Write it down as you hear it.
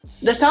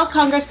The South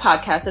Congress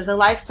podcast is a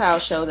lifestyle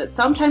show that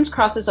sometimes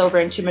crosses over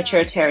into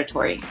mature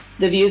territory.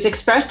 The views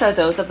expressed are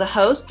those of the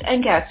host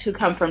and guests who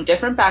come from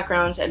different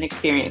backgrounds and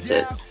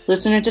experiences.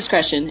 Listener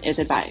discretion is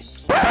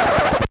advised.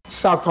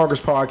 South Congress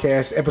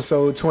podcast,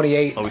 episode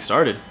 28. Oh, we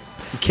started.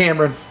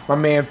 Cameron, my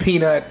man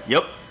Peanut.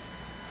 Yep.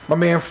 My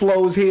man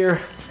Flo's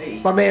here.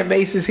 Hey. My man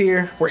Mace is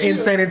here. We're in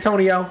San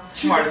Antonio.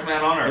 Smartest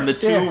man on earth. In the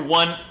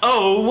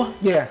 210.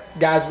 Yeah,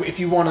 guys, if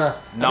you want to...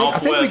 I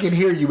think we Northwest. can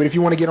hear you, but if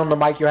you want to get on the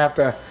mic, you'll have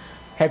to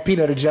have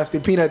Peanut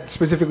adjusted. Peanut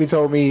specifically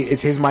told me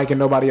it's his mic and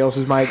nobody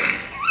else's mic.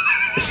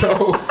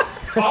 So...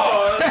 And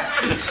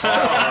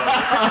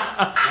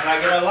I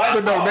get a light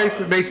But no,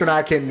 bulb. Mason and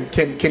I can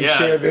Yeah,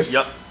 share this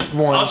yep.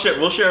 one.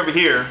 We'll share over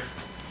here.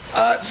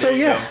 So There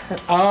you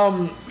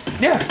yeah,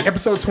 yeah,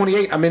 episode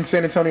 28. I'm in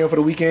San Antonio for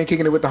the weekend,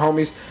 kicking it with the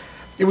homies.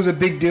 It was a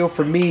big deal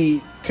for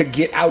me to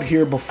get out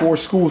here before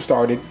school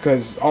started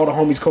because all the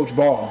homies coach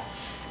ball,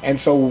 and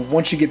so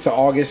once you get to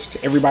August,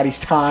 everybody's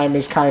time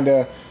is kind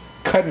of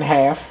cut in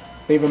half.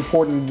 They have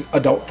important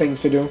adult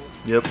things to do.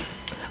 Yep.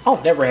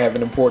 I'll never have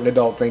an important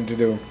adult thing to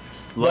do.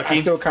 But I Lucky.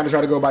 still kind of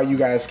try to go by you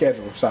guys'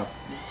 schedule, so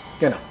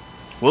you know.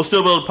 We'll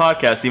still build a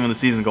podcast even with the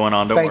season going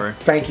on. Don't worry.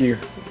 Thank you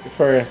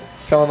for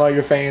telling all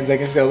your fans they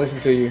can still listen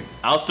to you.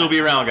 I'll still be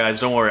around, guys.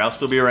 Don't worry. I'll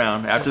still be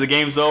around. After the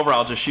game's over,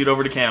 I'll just shoot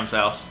over to Cam's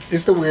house.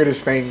 It's the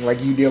weirdest thing,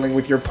 like you dealing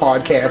with your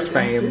podcast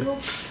fame.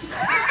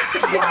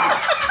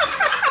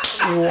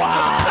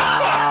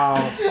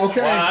 Wow.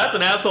 Okay. Wow, that's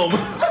an asshole move.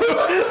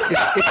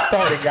 It's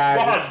started, guys.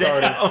 It's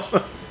started.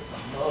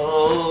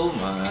 Oh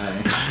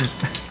my.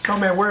 So,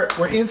 man, we're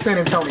in San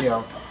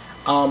Antonio.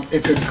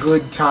 It's a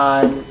good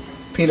time,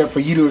 Peanut,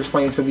 for you to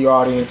explain to the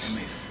audience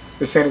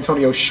the San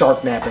Antonio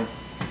shark napping.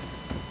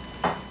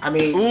 I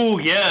mean, Ooh,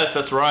 yes,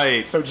 that's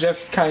right. so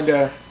just kind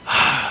of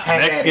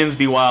Mexicans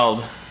be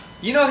wild.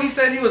 You know, he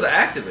said he was an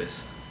activist.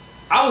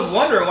 I was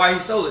wondering why he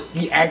stole it.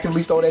 He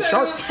actively stole that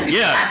shark.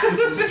 Yeah.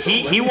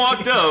 He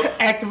walked up.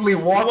 Actively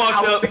walked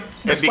out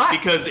the spot.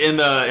 Because in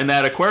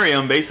that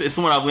aquarium, basically, it's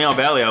the one out of Leon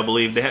Valley, I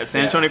believe. They have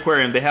San Antonio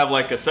Aquarium. They have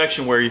like a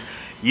section where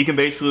you can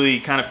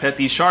basically kind of pet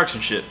these sharks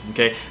and shit.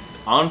 Okay,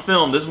 on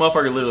film, this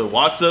motherfucker literally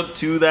walks up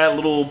to that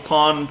little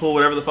pond, pool,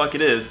 whatever the fuck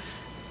it is,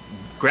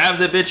 grabs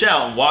that bitch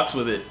out and walks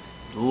with it.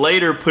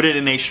 Later, put it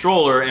in a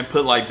stroller and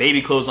put like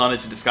baby clothes on it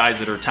to disguise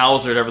it, or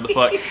towels, or whatever the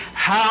fuck.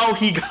 How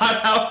he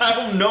got out, I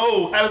don't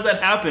know. How does that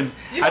happen?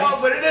 You know,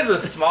 but it is a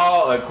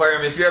small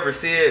aquarium. If you ever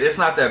see it, it's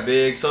not that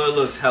big, so it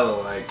looks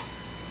hella like.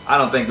 I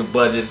don't think the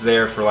budget's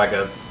there for like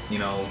a, you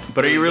know.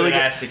 But are you really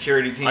good-ass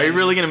security team? Are you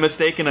really gonna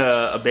mistake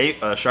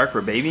a shark for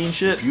a baby and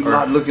shit? If you're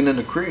not looking in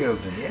the crib,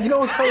 then yeah. You know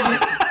what's crazy?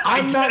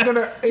 I'm not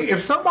gonna.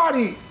 If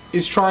somebody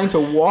is trying to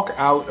walk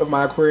out of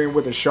my aquarium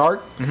with a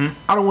shark,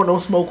 I don't want no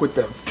smoke with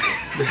them.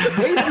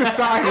 They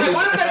decided.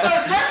 What if they throw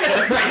a shark at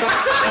your face?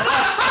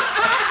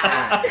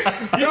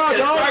 You see a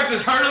shark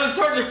just hurtling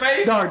towards your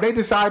face? Dog, they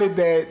decided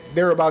that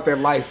they're about their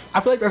life.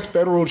 I feel like that's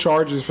federal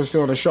charges for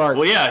stealing a shark.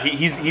 Well, yeah,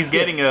 he's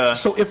getting a.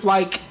 So if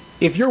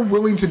you're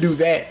willing to do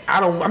that,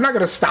 I'm not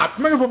gonna stop.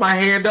 I'm not gonna put my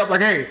hand up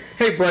like, hey,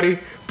 buddy,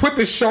 put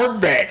the shark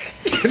back.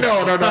 No,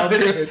 I'm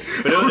good.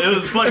 But it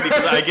was funny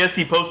because I guess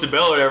he posted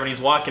bail or whatever, and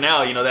he's walking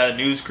out. You know, that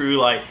news crew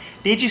like,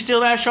 did you steal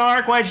that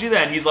shark? Why'd you do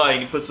that? And he's like,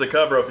 he puts the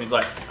cover up and he's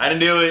like, I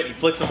didn't do it. He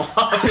flicks him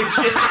off and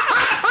shit.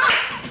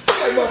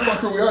 Hey,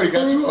 motherfucker, we already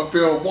got you on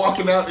film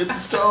walking out in the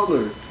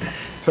stroller.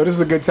 So this is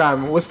a good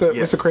time. What's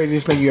the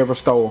craziest thing you ever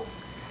stole?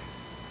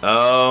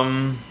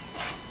 I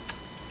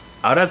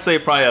would have to say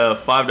probably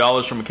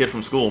 $5 from a kid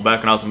from school back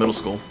when I was in middle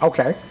school.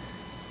 Okay,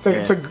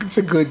 it's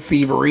a good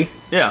thievery.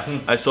 Yeah,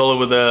 I stole it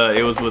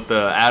with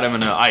Adam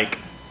and Ike.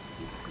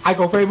 Ike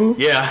Ofebu?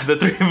 Yeah, the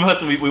three of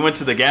us, we went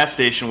to the gas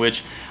station,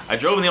 which I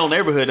drove in the old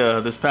neighborhood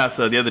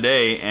the other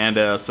day,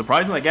 and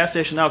surprisingly, that gas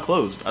station now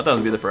closed. I thought it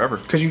would be there forever.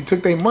 Because you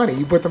took their money,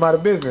 you put them out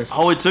of business.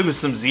 All it took was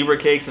some zebra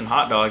cakes and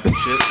hot dogs and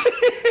shit.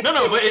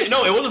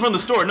 It wasn't from the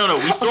store. No,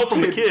 we stole from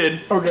the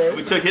kid. Okay.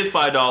 We took his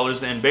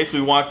 $5 and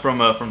basically walked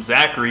from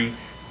Zachary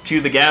to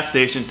the gas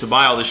station to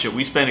buy all this shit.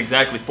 We spent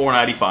exactly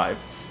 $4.95.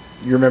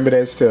 You remember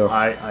that still?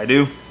 I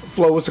do.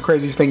 Flo, what's the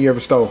craziest thing you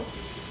ever stole?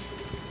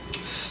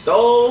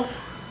 Stole?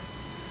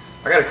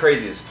 I got a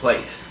craziest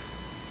place.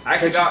 I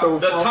actually That you stole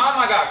the from? time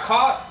I got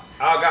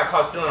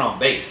caught stealing on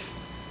base.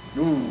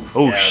 Ooh.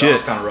 Oh Yeah, shit. that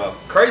was kind of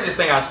rough. Craziest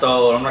thing I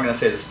stole, I'm not gonna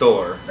say the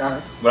store,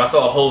 but I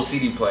stole a whole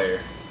CD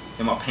player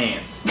in my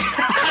pants.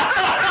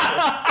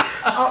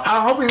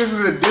 I hope this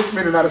was a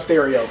Discman and not a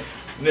stereo.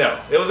 No,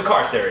 it was a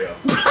car stereo.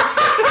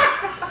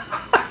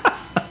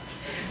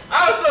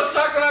 I was so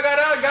shocked when I got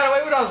out and got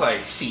away with it. I was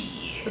like,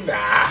 shit.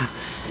 Nah.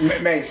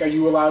 Mace, are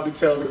you allowed to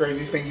tell the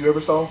craziest thing you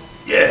ever stole?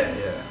 Yeah.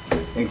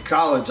 In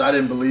college, I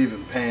didn't believe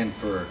in paying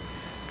for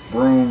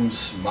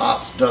brooms,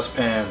 mops,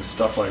 dustpans,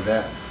 stuff like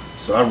that.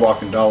 So I'd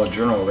walk in Dollar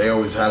General. They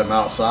always had them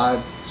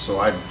outside. So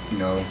I'd,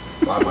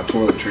 buy my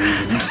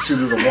toiletries, and as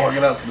soon as I'm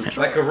walking out to the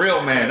truck, Like a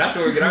real man. That's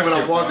where we get our when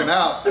shit I'm walking from.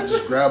 out, I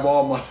just grab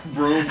all my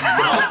brooms and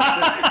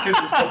mops and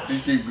just fucking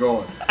keep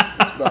going.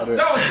 It's That's about it.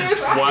 No,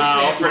 seriously, I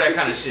hate paying for that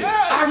kind of shit.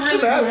 I really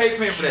do hate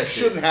paying for that You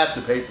shit. shouldn't have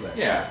to pay for that.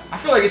 Yeah, I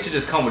feel like it should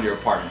just come with your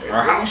apartment or Shit. You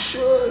house.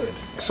 should.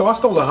 So I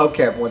stole a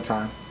hubcap one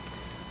time.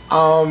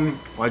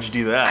 Why'd you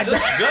do that?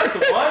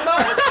 Just one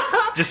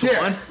though? Just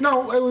Yeah. one?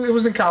 No, it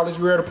was in college.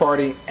 We were at a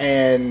party,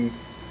 and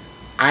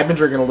I'd been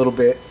drinking a little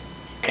bit,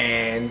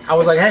 and I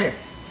was like, "Hey,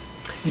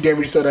 you dare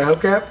me to steal that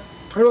hubcap?"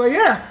 They were like,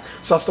 "Yeah."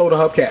 So I stole the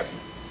hubcap.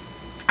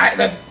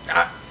 There's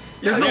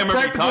I no remember you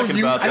practical talking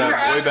use. about I never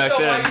that. asked- Way back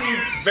then. Why you need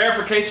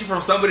verification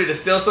from somebody to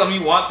steal something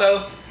you want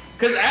though?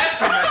 Because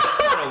asking that's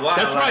kind of wild.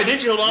 That's right.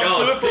 Didn't you hold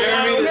on to it for a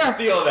dare me while? to Yeah,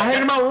 steal that. I had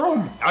it in my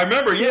room. I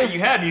remember, yeah, you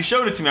had. You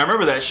showed it to me. I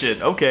remember that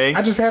shit. Okay.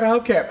 I just had a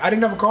hubcap. I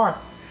didn't have a car.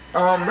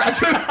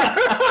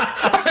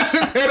 I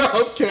just had a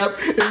hubcap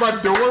in my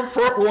dorm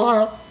for a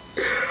while.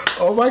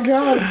 Oh my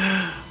god.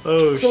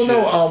 Oh, So shit.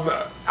 no,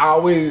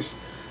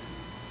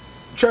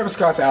 Travis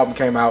Scott's album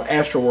came out,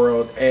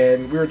 Astroworld,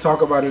 and we were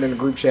talking about it in the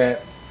group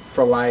chat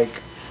for like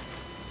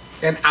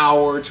an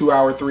hour, 2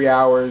 hour, 3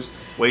 hours.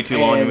 Way too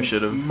long, And we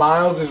should have.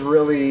 Miles is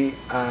really,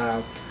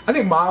 I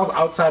think Miles,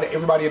 outside of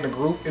everybody in the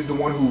group, is the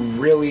one who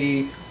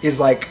really is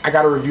like, I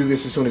gotta review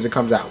this as soon as it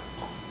comes out.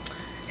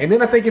 And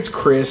then I think it's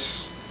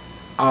Chris,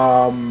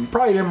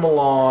 probably then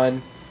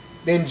Milan,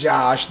 then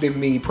Josh, then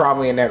me,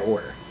 probably in that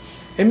order.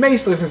 And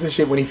Mace listens to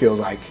shit when he feels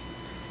like.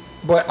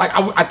 But like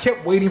I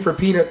kept waiting for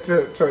Peanut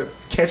to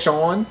catch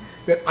on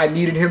that I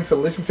needed him to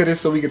listen to this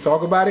so we could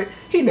talk about it.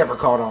 He never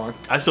caught on.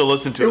 I still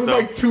listen to It it, was though.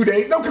 like 2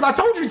 days. No, because I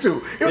told you to.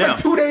 It was Yeah. like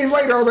 2 days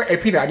later. I was like, "Hey,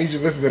 Peanut, I need you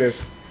to listen to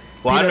this."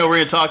 Well, I Peanut, know we're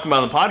going to talk about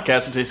it on the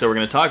podcast until you said we're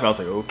going to talk about it. I was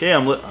like, okay,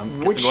 I'm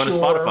guessing what's going to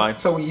your- Spotify.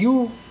 So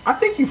I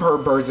think you've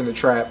heard Birds in the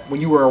Trap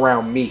when you were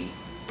around me,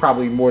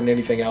 probably more than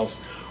anything else.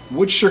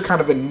 What's your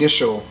kind of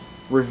initial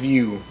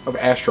review of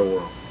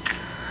Astroworld?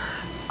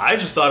 I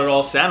just thought it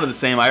all sounded the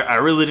same. I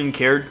really didn't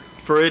care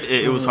for it.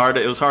 It was hard.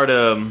 It was hard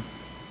to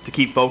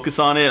keep focus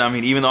on it. I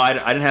mean, even though I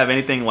didn't have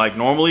anything like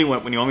normally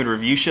when you want me to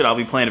review shit, I'll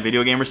be playing a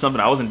video game or something.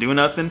 I wasn't doing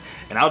nothing,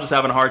 and I was just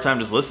having a hard time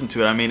just listening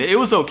to it. I mean, it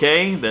was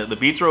okay. The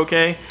beats were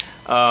okay.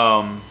 Like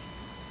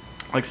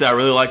I said, I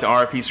really like the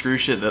RIP Screw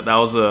shit. That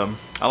was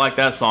I like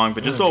that song,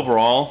 but just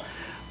overall,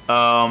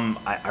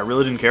 I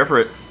really didn't care for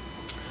it.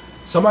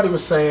 Somebody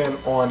was saying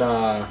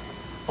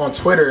on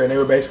Twitter, and they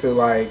were basically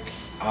like,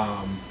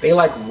 they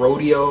like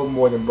Rodeo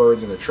more than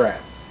Birds in the Trap.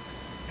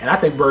 And I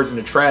think Birds in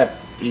the Trap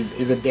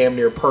is a damn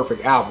near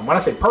perfect album. When I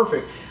say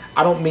perfect,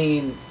 I don't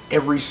mean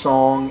every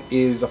song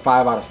is a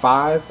 5 out of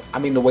 5. I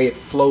mean the way it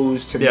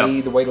flows to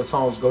me, the way the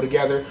songs go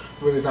together.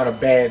 Really, it's not a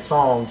bad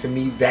song. To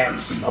me,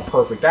 that's a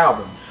perfect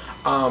album.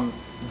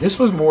 This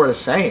was more the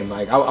same.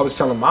 Like I was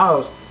telling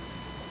Miles,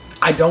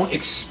 I don't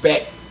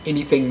expect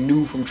anything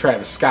new from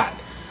Travis Scott.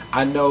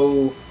 I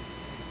know,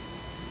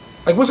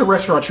 like, what's a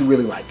restaurant you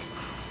really like?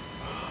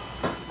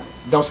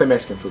 Don't say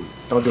Mexican food.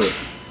 Don't do it.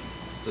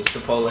 The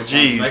Chipotle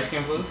Jeez.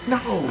 Mexican food?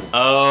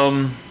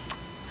 No.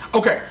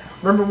 Okay.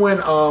 Remember when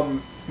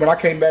I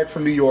came back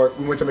from New York,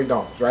 we went to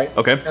McDonald's, right?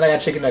 Okay. And I got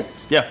chicken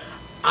nuggets. Yeah.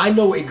 I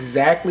know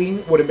exactly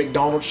what a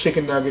McDonald's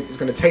chicken nugget is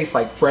going to taste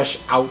like fresh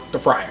out the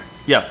fryer.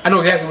 Yeah. I know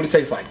exactly what it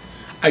tastes like.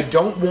 I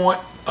don't want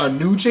a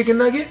new chicken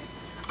nugget.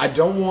 I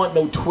don't want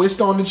no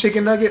twist on the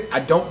chicken nugget. I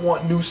don't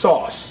want new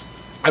sauce.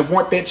 I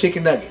want that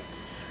chicken nugget.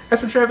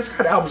 That's what Travis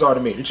Scott albums are to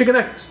me. The chicken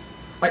nuggets.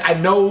 Like, I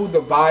know the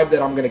vibe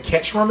that I'm going to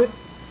catch from it.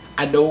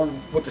 I know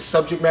what the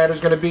subject matter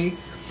is going to be.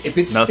 If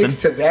it sticks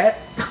to that,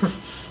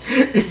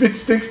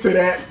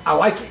 I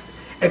like it.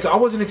 And so I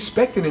wasn't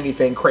expecting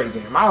anything crazy.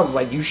 And Miles was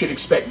like, you should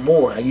expect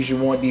more. Like, you should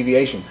want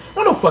deviation.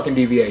 Well, no fucking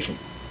deviation.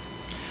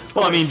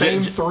 Well, I mean,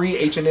 same 3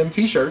 H&M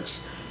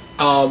t-shirts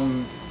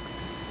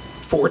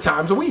 4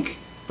 times a week.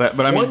 but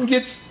I mean, one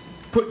gets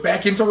put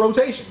back into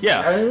rotation.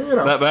 yeah. You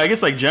know. But I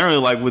guess like generally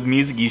like with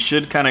music, you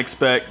should kind of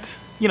expect,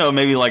 you know,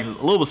 maybe like a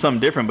little bit something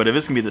different. But if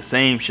it's gonna be the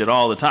same shit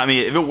all the time, I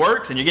mean, if it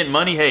works and you're getting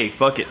money, hey,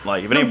 fuck it.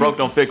 Like if it ain't broke,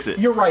 don't fix it.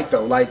 You're right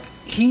though. Like,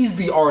 he's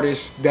the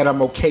artist that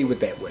I'm okay with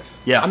that with.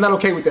 Yeah. I'm not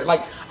okay with that.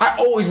 Like, I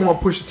always want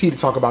Pusha T to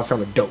talk about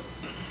something dope.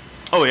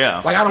 Oh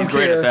yeah. Like, I don't He's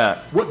great care at that.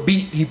 what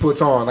beat he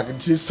puts on. Like,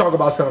 just talk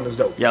about something that's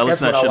dope. Yeah, I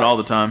listen to That's that what shit I all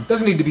like. the time.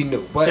 Doesn't need to be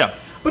new. But Yeah.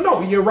 But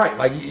no, you're right.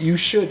 Like, you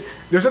should.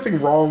 There's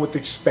nothing wrong with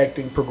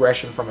expecting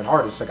progression from an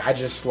artist. Like, I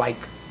just like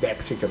that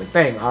particular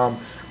thing.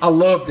 I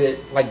love that,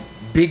 like,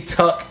 Big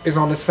Tuck is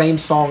on the same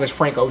song as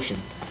Frank Ocean.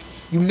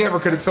 You never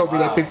could have told me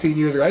that 15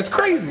 years ago. It's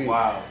crazy.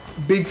 Wow.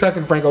 Big Tuck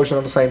and Frank Ocean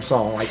on the same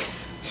song. Like,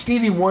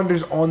 Stevie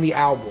Wonder's on the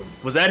album.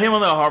 Was that him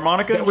on the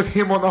harmonica? That was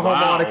him on the Wow.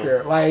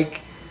 harmonica. Like,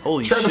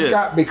 Holy Travis shit.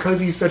 Scott, because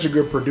he's such a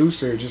good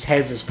producer, just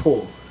has his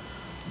pull.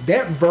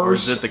 That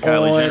verse Or is it the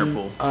Kylie on, Jenner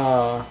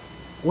pull?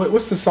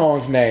 What's the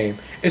song's name?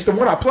 It's the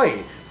one I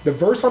played. The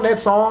verse on that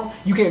song,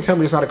 you can't tell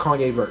me it's not a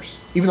Kanye verse.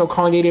 Even though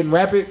Kanye didn't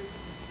rap it,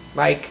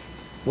 like,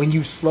 when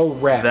you slow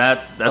rap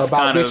That's about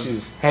kind of-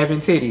 bitches having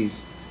titties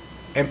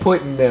and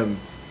putting them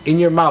in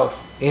your mouth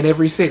in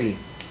every city,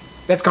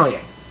 that's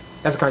Kanye.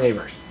 That's a Kanye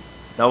verse.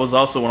 That was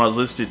also when I was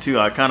listening to,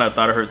 I kind of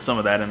thought I heard some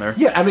of that in there.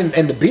 Yeah, I mean,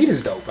 and the beat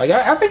is dope. Like,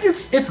 I think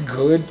it's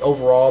good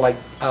overall. Like,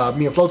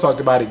 me and Flo talked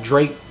about it.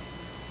 Drake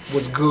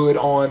was good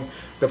on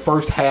the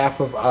first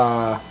half of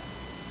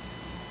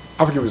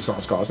I forget what the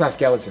song's called. It's not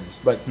Skeletons,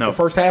 but No. the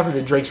first half of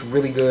it, Drake's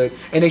really good,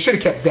 and they should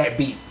have kept that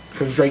beat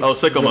because Drake. Oh,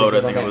 was Sicko really Mode, I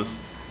good on think it that. was.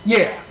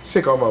 Yeah,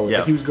 Sicko Mode. Yeah.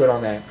 Like, he was good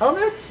on that.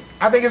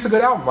 I think it's a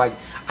good album. Like,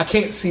 I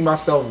can't see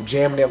myself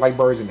jamming it like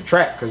Birds in the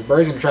Trap because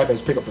Birds in the Trap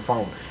has Pick Up the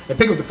Phone, and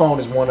Pick Up the Phone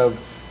is one of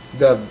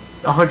the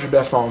 100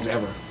 best songs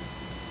ever.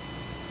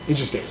 It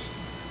just is.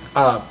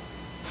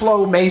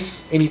 Flo,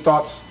 Mace, any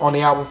thoughts on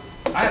the album?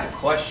 I have a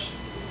question.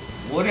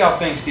 What do y'all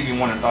think Stevie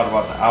Wonder thought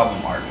about the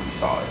album art when he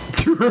saw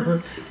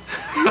it?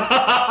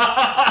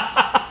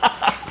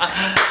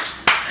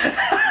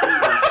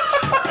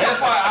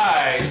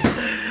 FYI,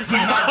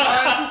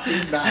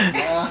 he's not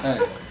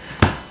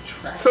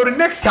lying. So the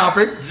next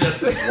topic.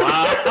 Just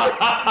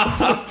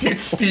What did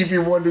Stevie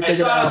Wonder hey, think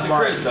of the shout out album to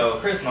art? Chris though.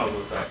 Chris knows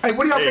what's up. Hey,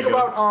 what do y'all There think you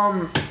go.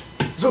 about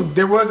so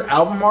there was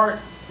album art,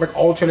 like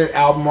alternate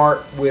album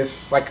art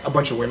with like a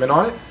bunch of women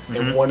on it,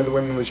 and one of the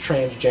women was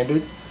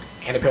transgendered,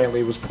 and apparently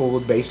it was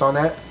pulled based on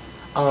that.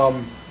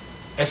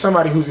 As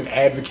somebody who's an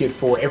advocate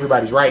for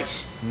everybody's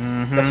rights,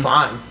 that's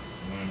fine.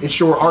 It's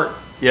your art.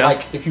 Yeah.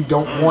 Like if you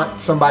don't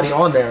want somebody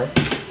on there,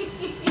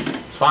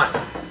 it's fine.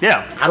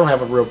 Yeah. I don't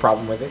have a real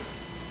problem with it. I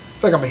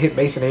feel like I'm gonna hit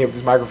Mason in the head with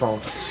this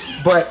microphone.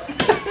 But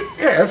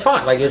yeah, that's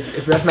fine. Like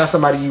if that's not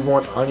somebody you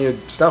want on your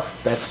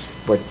stuff, that's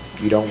what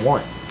you don't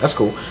want. That's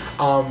cool.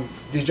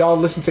 Did y'all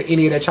listen to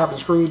any of that Chopped and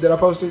Screwed that I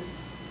posted?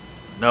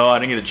 No, I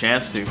didn't get a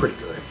chance to. Pretty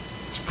good.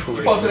 It's pretty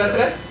You posted that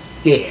good.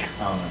 today? Yeah.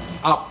 I don't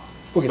know.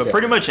 We'll get But to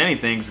pretty that. much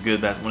anything's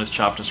good that when it's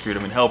chopped and screwed. I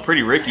mean, hell,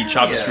 Pretty Ricky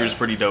chopped and Yeah. screwed is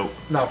pretty dope.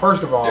 No,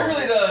 first of all, It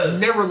really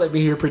does. never let me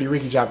hear Pretty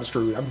Ricky Chopped and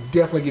Screwed. I'm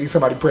definitely getting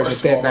somebody pregnant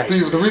First of all, that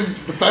night.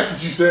 the fact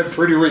that you said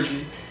Pretty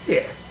Ricky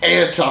Yeah.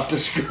 and Chopped and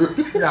Screwed.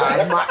 Nah,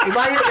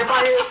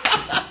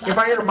 if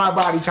I hear my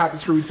body chopped and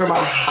screwed,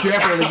 somebody's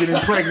definitely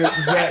getting pregnant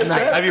that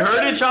night. Have you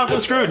heard it, chopped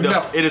and screwed?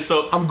 No. It is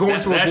so. I'm going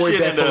to avoid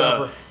shit that and,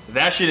 forever.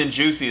 that shit in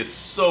Juicy is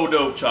so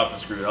dope, chopped and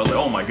screwed. I was like,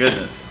 oh my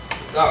goodness.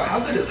 Dog, how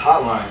good is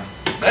Hotline?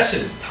 That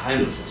shit is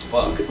timeless as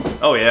fuck.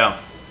 Oh yeah.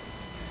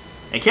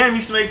 And Cam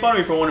used to make fun of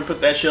me for wanting to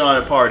put that shit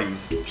on at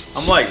parties.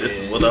 I'm like, this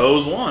is what the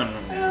hoes want.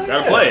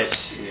 Gotta play it.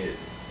 Shit.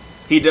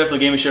 He definitely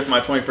gave me shit for my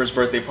 21st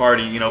birthday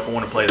party, you know, if I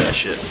want to play that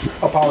shit.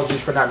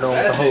 Apologies for not knowing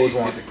what That the shit hoes used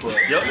to want. get the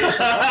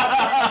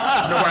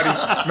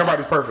club.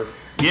 Nobody's perfect.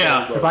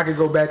 Yeah. If I could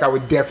go back, I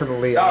would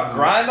definitely. Dog,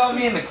 grind on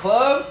me in the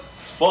club?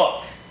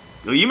 Fuck.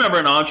 You remember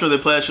in Entre they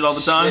play that shit all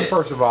the time? Shit.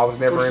 First of all, I was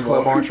never in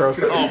Club Montrose.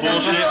 Oh,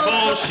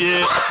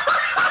 bullshit.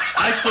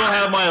 I still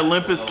have my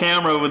Olympus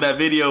camera with that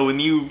video when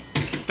you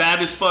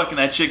fat as fuck and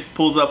that chick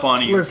pulls up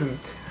on you. Listen,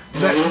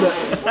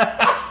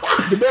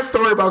 the best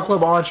story about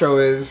Club Ancho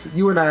is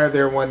you and I are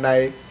there one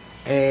night,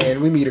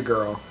 and we meet a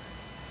girl,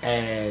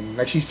 and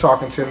like she's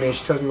talking to me, and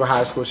she tells me what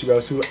high school she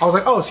goes to. I was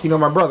like, oh, so you know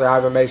my brother,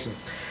 Ivan Mason,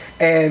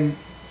 and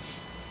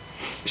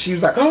she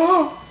was like,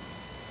 oh,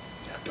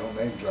 Don't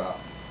name drop.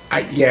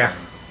 yeah.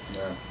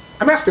 Yeah.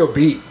 I mean, I still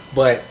beat,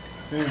 but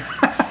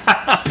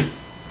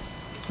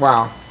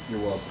wow, You're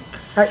welcome.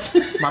 hey,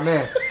 my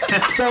man.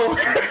 So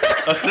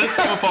Assist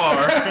from afar.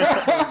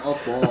 Up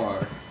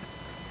far.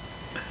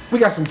 we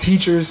got some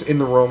teachers in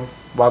the room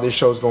while this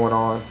show's going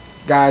on.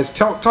 Guys,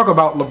 talk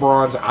about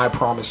LeBron's I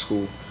Promise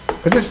School,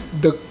 because it's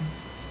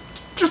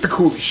just the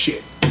coolest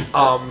shit.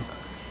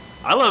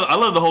 I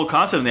love the whole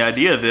concept and the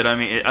idea of it. I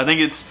mean, I think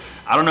it's,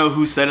 I don't know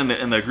who said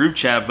in the group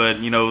chat, but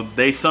you know,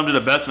 they summed it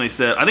up best when they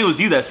said, I think it was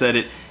you that said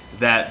it,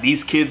 that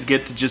these kids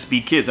get to just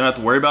be kids. They don't have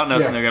to worry about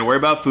nothing. Yeah. They're gonna worry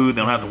about food.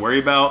 They don't have to worry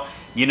about,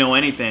 you know,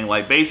 anything.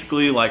 Like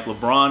basically, like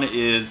LeBron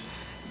is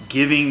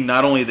giving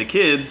not only the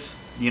kids,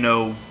 you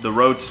know, the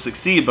road to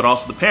succeed, but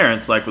also the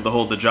parents, like with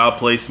the job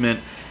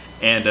placement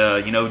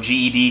and you know,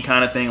 GED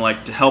kind of thing,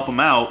 like to help them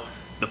out.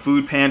 The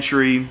food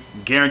pantry,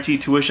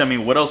 guaranteed tuition. I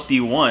mean, what else do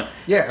you want?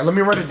 Yeah, and let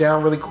me run it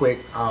down really quick.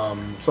 So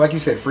like you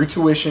said, free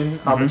tuition.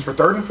 It's for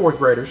 3rd and 4th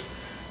graders.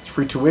 It's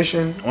free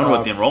tuition. I wonder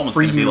what the enrollment's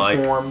free gonna be like.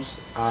 uniforms,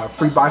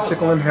 free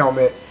bicycle and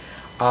helmet,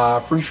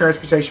 free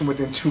transportation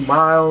within 2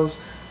 miles,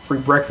 free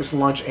breakfast,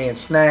 lunch, and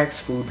snacks,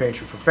 food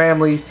pantry for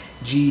families,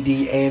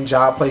 GED and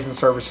job placement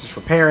services for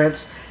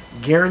parents,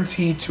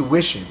 guaranteed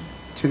tuition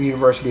to the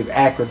University of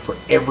Akron for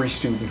every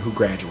student who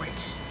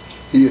graduates.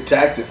 He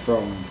attacked it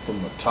from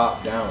the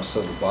top down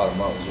instead of the bottom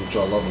up, which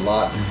I love a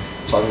lot.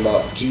 Talking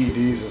about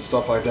GEDs and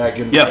stuff like that,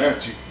 getting Yeah.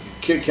 parents. Your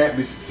kid can't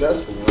be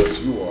successful unless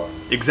you are.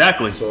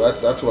 Exactly. So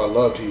that's what I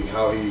loved.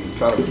 How he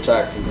kind of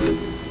attacked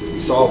he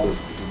solved the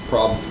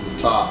problem from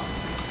the top,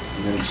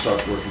 and then he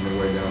starts working their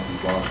way down from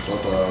the bottom. So I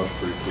thought that was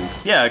pretty cool.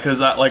 Yeah, because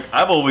like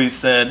I've always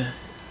said,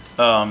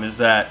 is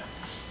that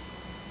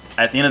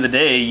at the end of the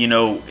day, you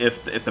know,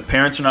 if the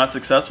parents are not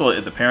successful,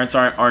 if the parents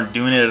aren't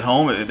doing it at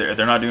home, if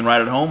they're not doing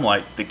right at home,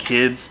 like the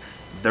kids,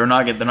 they're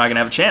not gonna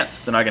have a chance.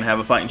 They're not gonna have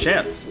a fighting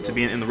chance to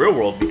be in the real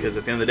world, because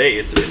at the end of the day,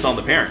 it's on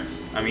the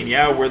parents. I mean,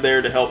 yeah, we're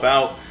there to help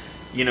out,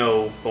 you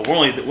know, but we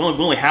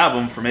only have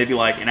them for maybe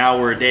like an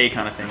hour a day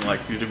kind of thing, like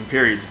through different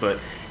periods. But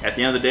at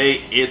the end of the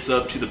day, it's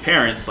up to the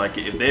parents. Like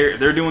if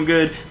they're doing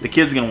good, the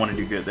kids are gonna want to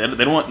do good.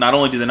 They don't want, not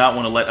only do they not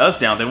want to let us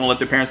down, they don't want to let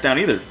their parents down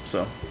either.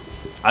 So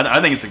I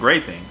think it's a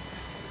great thing.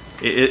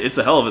 It's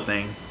a hell of a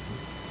thing.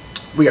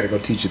 We got to go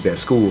teach at that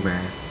school,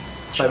 man.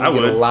 Let me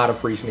get a lot of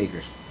free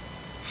sneakers.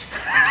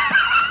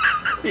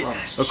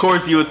 Of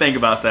course, you would think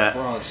about that.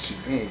 LeBron's cheap.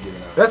 He ain't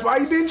giving out. That's why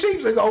you being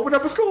cheap, so you can open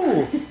up a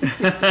school.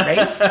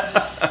 Base.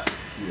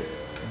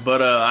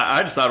 But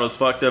I just thought it was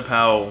fucked up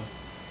how,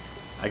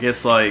 I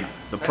guess, like,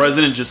 the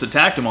president just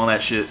attacked him on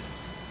that shit.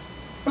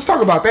 Let's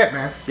talk about that,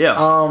 man. Yeah.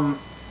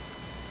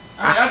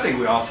 I think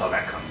we all saw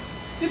that coming.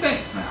 You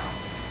think? No.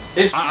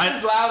 If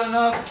he's loud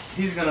enough,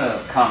 he's gonna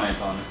comment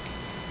on it.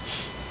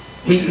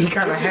 He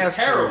kind of has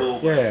terrible.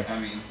 to. Yeah. I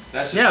mean,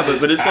 that's just Yeah,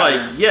 but it's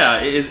pattern. like, yeah,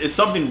 it's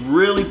something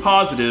really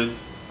positive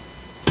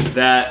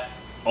that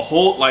a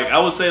whole, like, I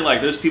would say,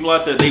 like, there's people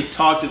out there, they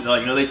talked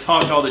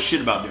all this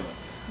shit about doing.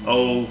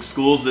 Oh,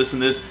 schools, this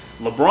and this.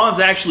 LeBron's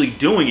actually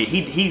doing it.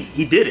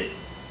 He did it.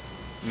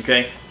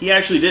 Okay? He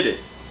actually did it.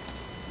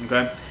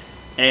 Okay?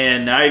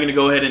 And now you're going to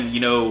go ahead and,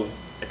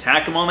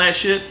 attack him on that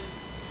shit?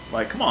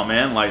 Like, come on,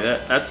 man. Like,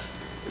 it's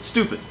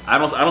stupid. I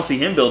don't see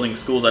him building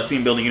schools. I see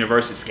him building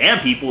universities.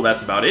 Scam people,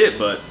 that's about it,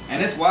 but...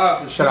 And it's wild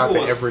because Shout out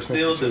people to will Everest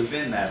still Institute.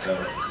 defend that,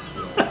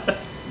 though.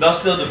 They'll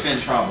still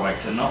defend Trump,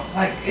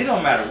 it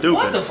don't matter Stupid.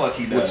 what the fuck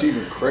he does. What's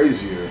even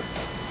crazier,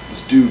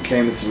 this dude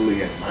came into the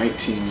league at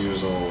 19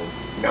 years old,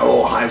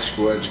 no high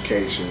school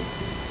education,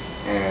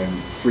 and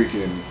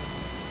freaking,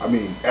 I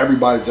mean,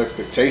 everybody's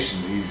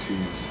expectations,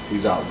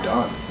 he's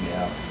outdone.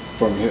 Yeah.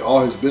 From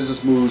all his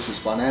business moves, his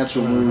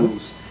financial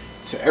moves,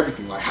 to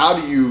everything. Like, how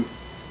do you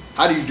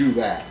do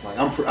that? Like,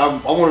 I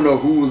want to know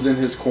who was in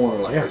his corner.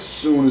 Like, as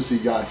soon as he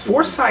got to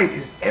Foresight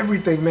is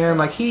everything, man.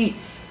 Like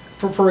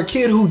for a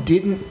kid who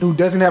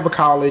doesn't have a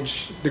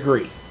college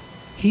degree,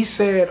 he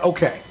said,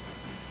 okay,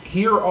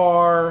 here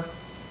are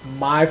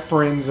my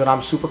friends that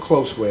I'm super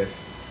close with.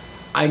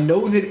 I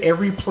know that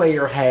every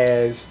player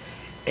has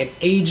an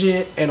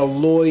agent and a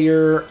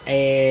lawyer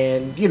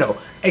and,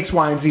 X,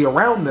 Y, and Z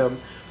around them.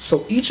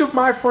 So each of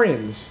my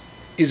friends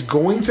is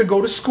going to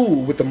go to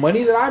school with the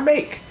money that I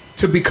make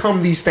to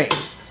become these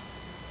things.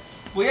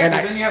 Well, yeah,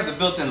 because then you have the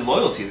built-in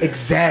loyalty there.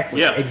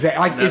 Exactly. Yeah. Exactly.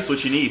 Like, that's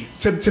what you need.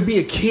 To be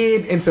a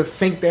kid and to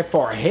think that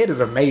far ahead is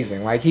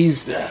amazing. Like,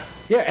 he's and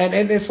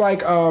it's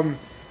like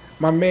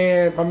my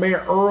man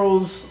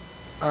Earl's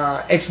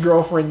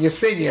ex-girlfriend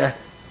Yesenia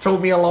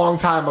told me a long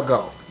time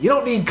ago, you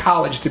don't need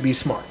college to be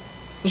smart.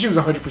 And she was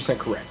 100%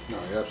 correct. No,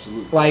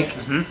 absolutely. Like,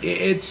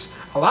 it's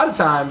a lot of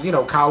times,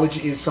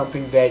 college is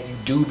something that you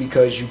do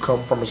because you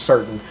come from a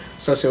certain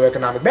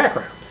socioeconomic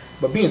background.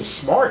 But being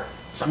smart,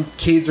 some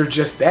kids are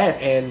just that,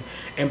 and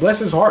bless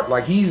his heart,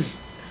 like,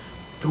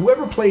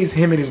 whoever plays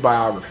him in his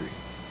biography,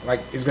 like,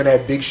 is gonna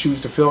have big shoes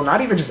to fill.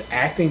 Not even just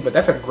acting, but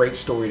that's a great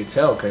story to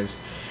tell because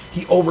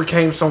he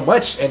overcame so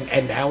much,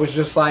 and now it's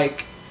just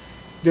like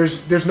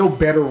there's no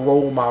better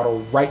role model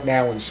right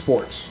now in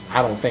sports,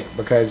 I don't think,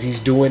 because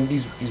he's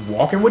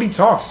walking what he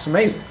talks. It's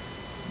amazing.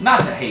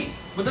 Not to hate,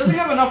 but does he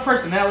have enough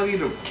personality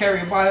to carry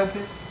a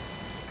biopic?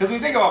 Because when you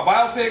think about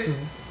biopics,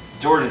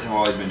 Jordans have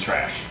always been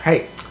trash.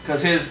 Hey,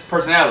 because his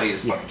personality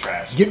is fucking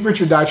trash. Get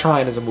Rich or Die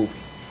Trying is a movie.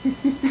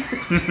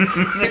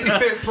 50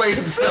 Cent played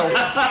himself. Get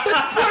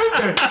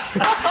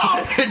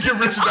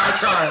Rich or Die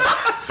Trying.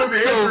 So the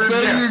answer is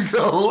yes.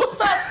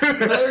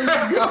 There you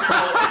go.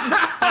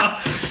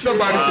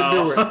 Somebody can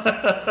do it.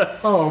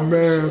 Oh,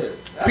 man.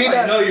 I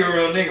know you're a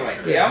real nigga. Like,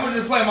 I'm gonna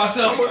just play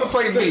myself. I'm gonna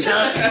play me.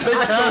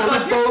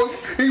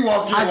 He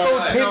walked in. I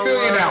sold 10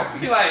 million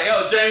albums. He's like,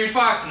 yo, Jamie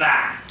Foxx,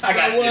 nah. I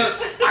got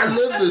this. I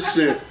live this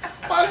shit.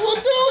 Might as well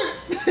do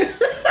it.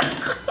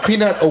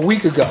 Peanut, a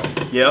week ago.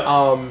 Yep.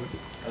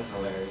 That's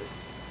hilarious.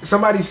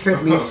 Somebody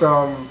sent me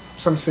some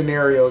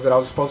scenarios that I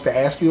was supposed to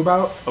ask you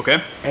about.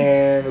 Okay.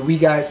 And we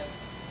got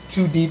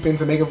too deep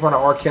into making fun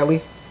of R.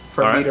 Kelly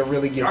for me to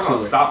really get I'm to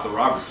gonna it. stop the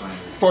Robert slander.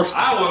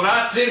 I will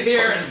not sit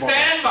here and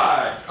stand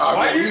by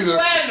while you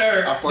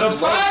slander the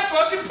Pied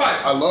fucking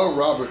Piper. I love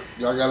Robert.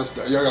 Y'all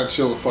gotta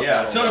chill the fuck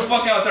out. Yeah, chill the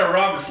fuck out there,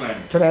 Robert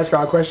slander. Can I ask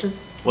y'all a question?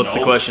 What's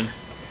the question?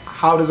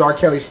 How does R.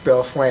 Kelly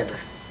spell slander?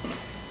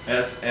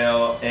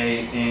 SLANDR.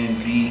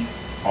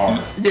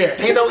 Yeah,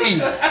 ain't no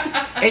E.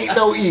 Ain't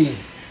no E.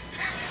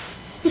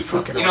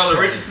 Fucking You know,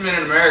 the richest men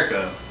in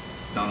America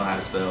don't know how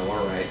to spell or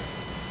write.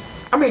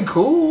 I mean,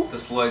 cool.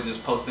 Because Floyd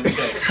just posted a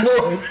check.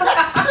 Floyd.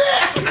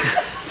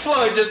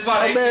 Floyd just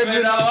bought $8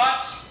 million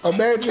watch.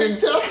 Imagine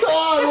Tell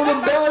Todd on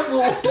the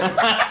bezel.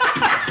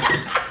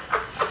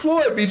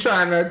 Floyd be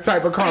trying to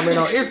type a comment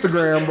on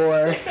Instagram,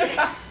 boy.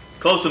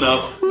 Close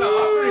enough. No,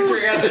 I'm pretty sure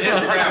he has an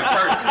Instagram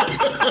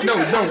person. No,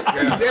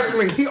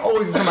 he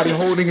always has somebody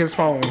holding his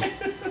phone.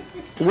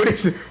 What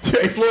is it?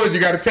 Hey, Floyd, you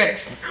got a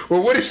text.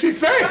 Well, what did she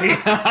say?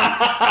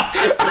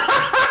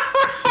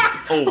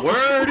 Oh,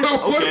 word?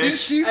 What Okay. did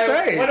she Hey,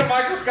 say? what did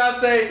Michael Scott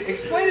say?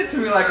 Explain it to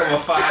me like I'm a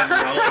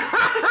 5-year-old.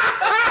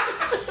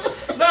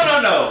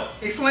 No.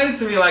 Explain it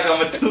to me like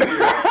I'm a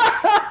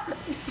 2-year-old.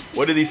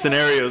 What are these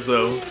scenarios,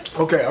 though?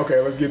 Okay,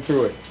 let's get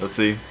to it. Let's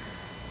see.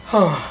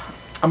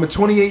 I'm a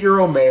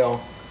 28-year-old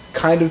male,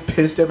 kind of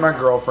pissed at my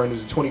girlfriend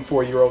who's a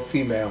 24-year-old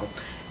female.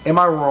 Am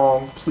I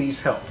wrong?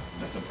 Please help.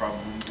 That's the problem.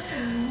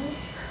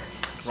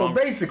 So Wrong.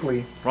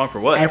 basically, Wrong for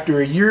what? after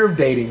a year of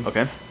dating,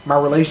 Okay. my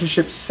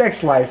relationship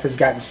sex life has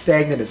gotten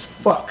stagnant as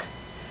fuck.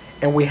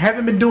 and we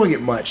haven't been doing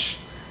it much.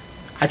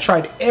 I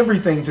tried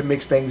everything to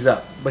mix things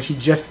up, but she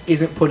just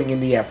isn't putting in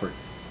the effort.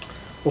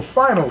 Well,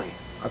 finally,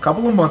 a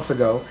couple of months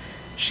ago,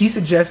 she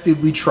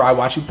suggested we try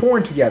watching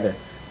porn together.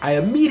 I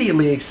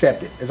immediately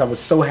accepted, as I was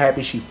so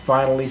happy she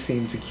finally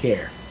seemed to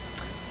care.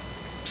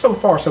 So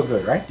far, so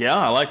good, right? Yeah,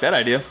 I like that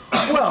idea.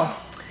 Well,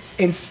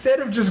 instead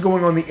of just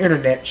going on the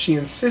internet, she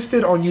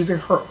insisted on using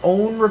her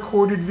own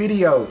recorded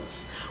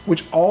videos,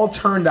 which all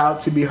turned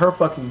out to be her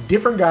fucking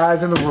different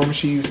guys in the room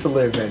she used to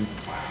live in.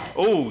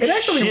 Oh, It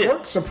actually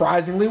worked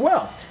surprisingly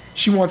well.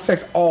 She wants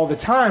sex all the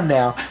time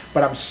now,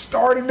 but I'm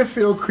starting to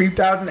feel creeped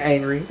out and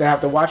angry that I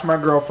have to watch my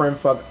girlfriend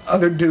fuck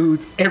other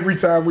dudes every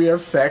time we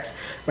have sex,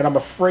 but I'm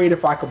afraid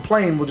if I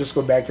complain, we'll just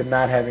go back to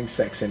not having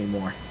sex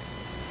anymore.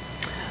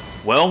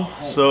 Well,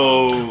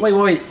 so...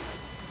 Wait.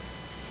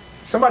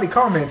 Somebody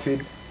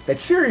commented,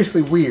 that's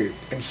seriously weird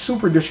and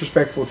super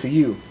disrespectful to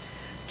you,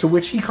 to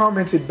which he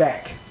commented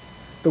back,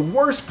 the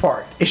worst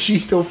part is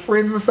she's still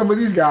friends with some of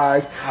these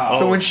guys,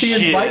 so when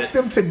she invites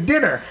them to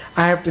dinner,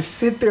 I have to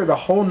sit there the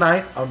whole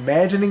night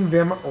imagining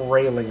them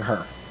railing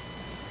her.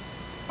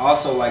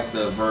 Also, like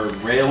the verb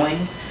railing.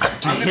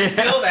 I'm gonna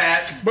steal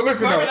that. But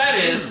listen, whoever though, that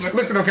is.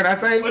 Listen, though, can I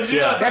say?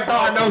 Yeah. That's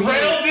how I know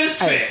Rail this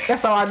chick.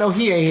 That's how I know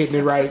he ain't hitting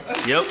it right.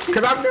 Yep.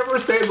 Because I've never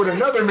said what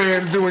another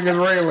man's doing is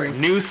railing.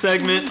 New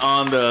segment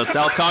on the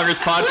South Congress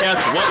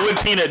podcast. What would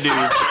Peanut do?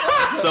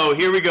 So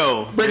here we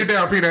go. Break it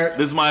down, Peanut.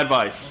 This is my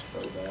advice.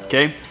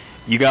 Okay?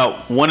 You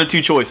got one of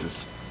two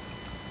choices.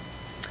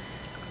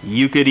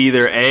 You could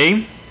either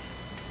A,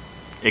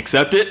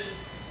 accept it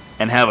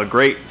and have a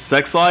great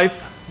sex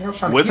life I was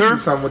trying to with keep her you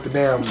something with the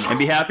damn and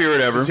be happy or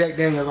whatever. Jack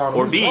Daniels on. Or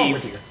What's B. wrong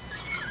with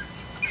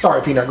you?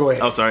 Sorry, Peanut, go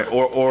ahead. Oh, sorry.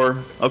 Or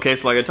okay,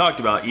 so like I talked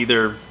about,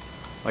 either,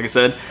 like I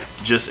said,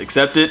 just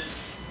accept it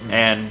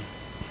and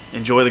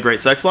enjoy the great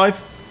sex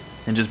life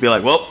and just be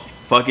like, well,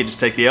 fuck it, just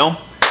take the L.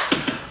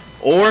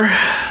 Or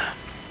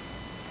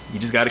you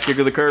just got to kick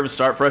her the curb and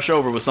start fresh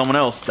over with someone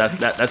else. That's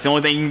the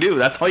only thing you can do.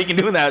 That's all you can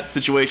do in that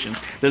situation.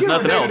 There's you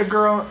ever nothing dated else. a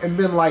girl and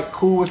been like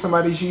cool with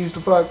somebody she used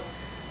to fuck?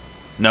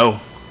 No.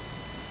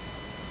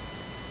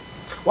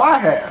 Well, I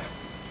have.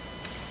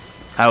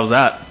 How was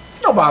that?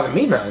 Don't bother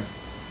me none.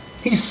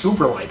 He's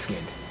super light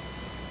skinned.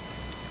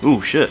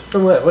 Ooh, shit.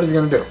 So what? What is he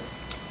gonna do?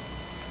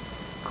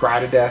 Cry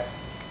to death?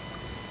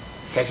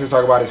 Text her,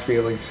 talk about his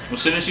feelings. Well,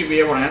 shouldn't you be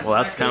able to answer? Well,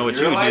 that's that? kinda what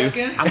 'Cause you you're would do.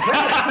 light-skinned?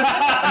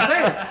 I'm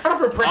saying. I don't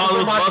feel pressure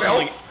for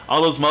myself.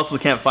 All those muscles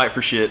can't fight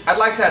for shit. I'd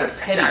like to add a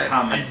petty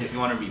comment if you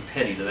want to be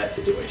petty to that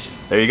situation.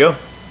 There you go.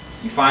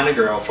 You find a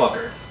girl, fuck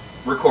her,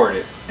 record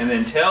it, and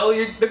then tell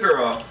the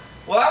girl,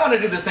 well, I want to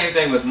do the same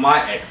thing with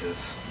my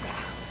exes.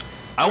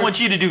 I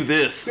want you to do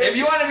this. If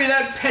you want to be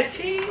that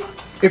petty,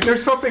 If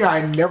there's something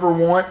I never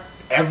want,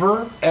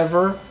 ever,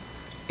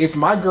 it's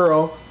my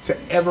girl to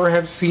ever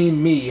have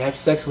seen me have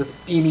sex with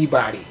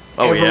anybody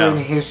ever in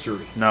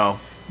history. No.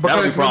 That'll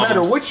be Because no matter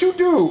problems. what you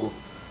do,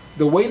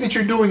 the way that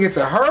you're doing it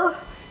to her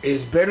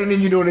is better than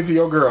you doing it to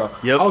your girl.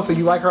 Yep. Oh, so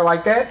you like her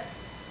like that?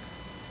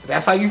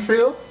 That's how you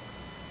feel?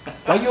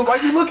 Why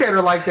you look at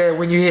her like that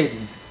when you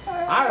hitting?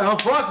 I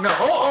don't fuck no.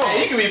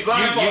 you can be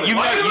blindfolded. You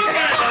Why you looking at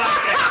her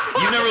like that?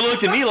 You never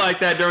looked at me like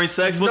that during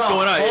sex. What's No,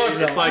 going on? fuck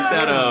no. It's like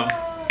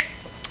that.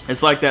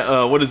 It's like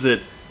that. What is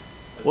it?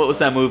 What was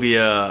that movie?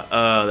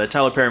 That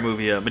Tyler Perry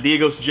movie. Medea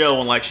Goes to Jail.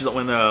 When what's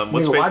Nigga,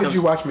 face why did comes-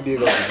 you watch Medea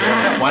Goes to Jail?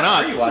 Why Why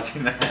not? are you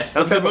watching that? That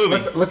was a good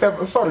movie.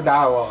 Let's start a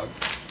dialogue.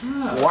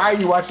 Why are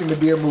you watching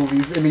Medea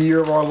movies in the year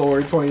of our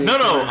Lord 2018?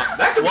 No.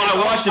 That could Well, be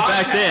I a watched it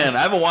back podcast. then. I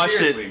haven't watched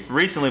Seriously. it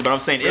recently, but I'm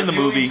saying in the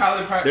Reviewing movie,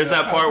 Tyler Perry- there's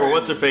that part where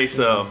what's her face,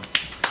 the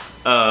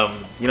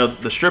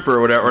stripper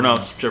or whatever, or no,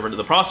 stripper,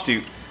 the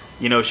prostitute.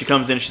 She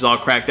comes in, she's all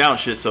cracked out and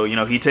shit. So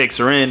he takes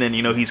her in, and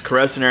he's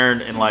caressing her,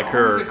 and like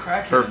always a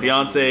her crackhead in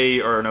fiance,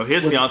 or no,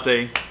 his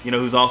fiance,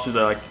 who's also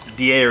the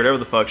DA or whatever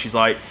the fuck. She's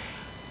like,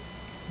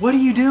 "What are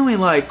you doing?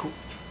 Like,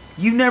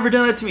 you've never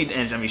done that to me."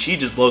 And I mean, she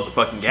just blows the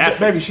fucking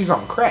gas. Maybe she's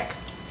on crack.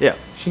 Yeah,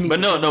 She needs but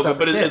to no, get some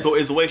but type of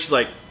it's the way she's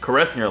like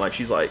caressing her, like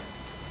she's like,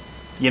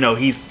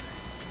 he's,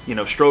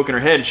 stroking her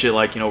head and shit,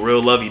 like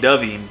real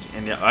lovey-dovey,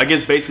 and I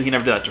guess basically he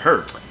never did that to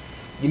her.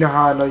 You know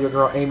how I know your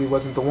girl Amy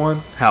wasn't the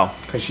one? How?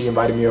 Because she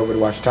invited me over to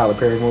watch the Tyler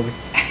Perry movie.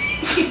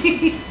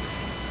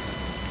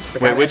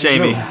 Wait, which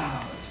Amy?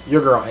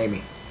 Your girl Amy.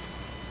 You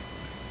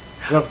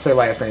don't have to say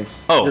last names.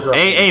 Oh, Your girl,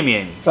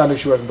 Amy. So I knew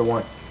she wasn't the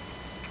one.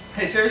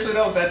 Hey, seriously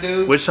though, that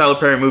dude. Which Tyler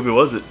Perry movie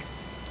was it?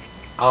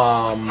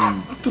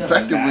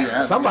 Effectively,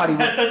 Somebody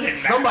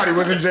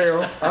was in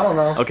jail. I don't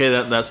know. Okay,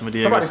 that's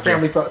Medea. Somebody's Goes to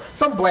Jail. family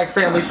some black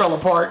family fell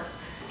apart,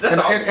 That's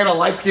all. and a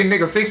light skinned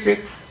nigga fixed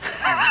it.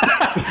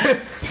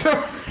 so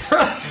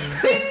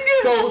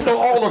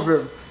all of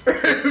them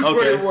is what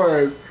Okay. it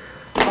was.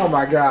 Oh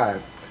my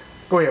god.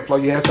 Go ahead, Flo.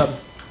 You had something?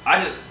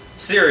 I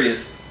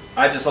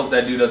just hope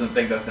that dude doesn't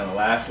think that's gonna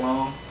last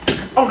long.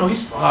 Oh no,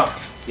 he's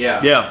fucked.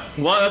 Yeah. Yeah.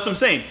 Well, that's what I'm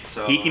saying.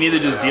 So- He can either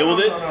just deal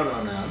with it.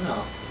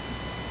 No.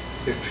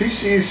 If he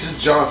sees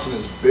Johnson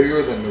is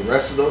bigger than the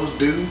rest of those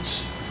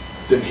dudes,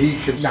 then he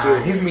can Nah, still.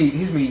 he's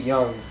meet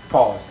young.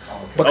 Pause.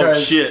 Because Oh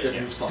shit! It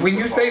is fun. when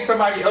you say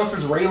somebody else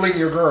is railing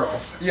your girl,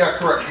 Yeah,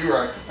 correct. You're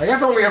right. like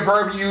that's only a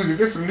verb you use if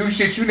there's some new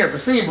shit you never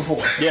seen before.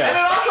 And Yeah,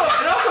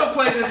 it also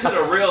plays into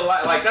the real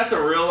life. Like that's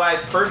a real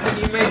life person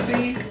you may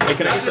see. Hey,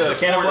 can I not get the just a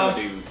can of porno blast?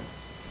 dude.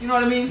 You know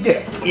what I mean?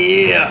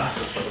 Yeah,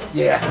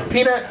 yeah.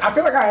 Peanut, I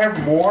feel like I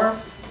have more.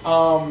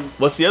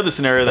 What's the other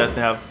scenario that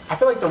they have? I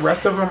feel like the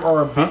rest of them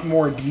are a bit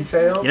more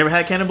detailed. You never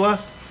had cannon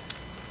blast?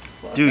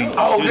 Dude,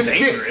 Oh, dude, this is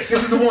it. dangerous.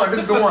 This is the one.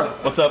 This is the one.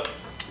 what's up?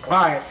 All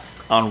right.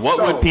 On what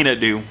So- would Peanut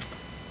do?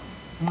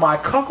 My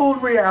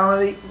cuckold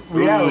reality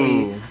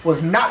Ooh.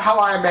 was not how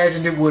I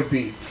imagined it would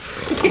be.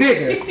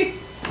 Nigga.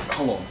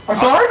 Hold on. I'm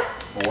sorry?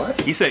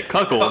 What? He said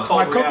cuckold.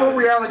 My cuckold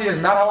reality is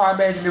not how I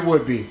imagined it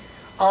would be.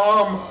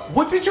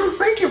 What did you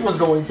think it was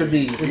going to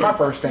be? Is my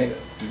first thing.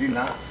 Did he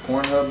not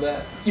Pornhub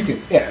that? You can,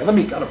 yeah, let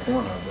me. Gotta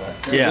Pornhub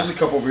that. Yeah. There's a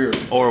couple beers.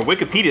 Or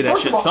Wikipedia that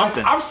First shit of all,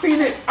 something. I've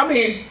seen it. I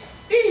mean,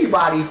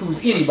 anybody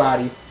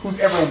who's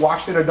ever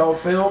watched an adult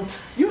film,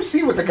 you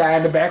see what the guy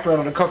in the background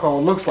of the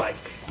cuckold looks like.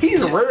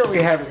 He's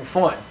rarely having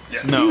fun.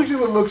 No. He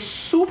usually looks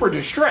super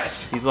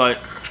distressed. He's like,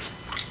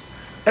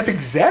 That's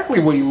exactly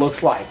what he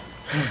looks like.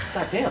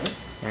 God damn it.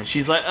 and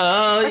she's like,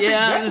 oh That's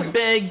yeah, exactly- this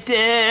big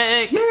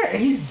dick. Yeah,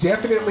 and he's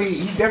definitely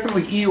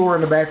Eeyore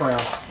in the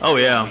background. Oh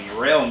yeah.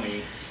 Rail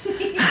me.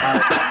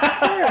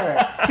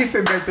 Yeah, he's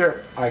sitting back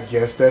there. I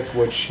guess that's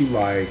what she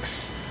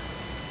likes.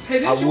 Hey,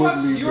 I didn't you would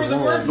watch leave You the Were the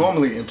room. Worst?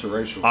 Normally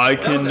interracial. I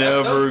That can was- that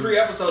was never 3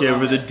 episodes give on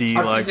her the that. D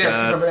I've like seen, yeah, I've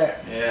seen some of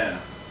that. that. Yeah.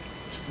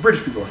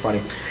 British people are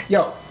funny.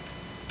 Yo,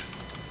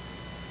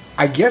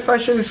 I guess I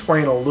should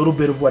explain a little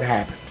bit of what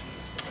happened.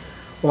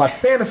 Well, I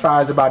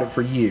fantasized about it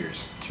for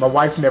years. My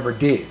wife never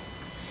did.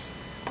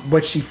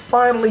 But she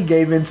finally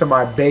gave in to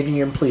my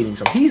begging and pleading.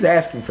 So he's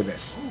asking for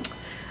this.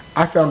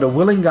 I found a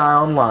willing guy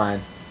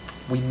online.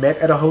 We met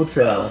at a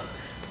hotel.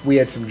 We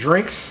had some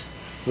drinks.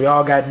 We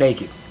all got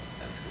naked.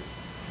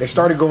 They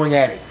started going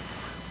at it.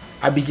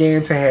 I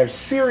began to have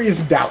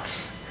serious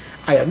doubts.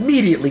 I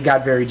immediately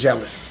got very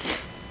jealous.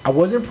 I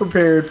wasn't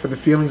prepared for the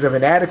feelings of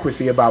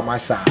inadequacy about my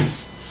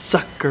size.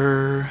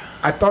 Sucker.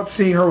 I thought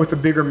seeing her with a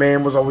bigger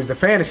man was always the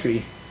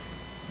fantasy.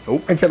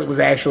 Nope. Until it was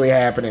actually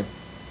happening.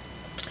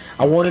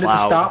 I wanted it to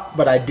Wow. stop,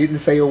 but I didn't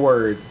say a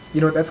word.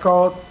 You know what that's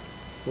called?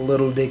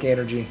 Little dick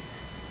energy.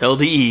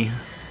 LDE.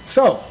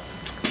 So,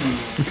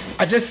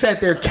 I just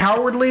sat there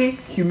cowardly,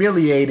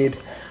 humiliated,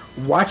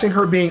 watching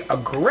her being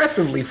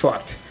aggressively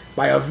fucked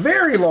by a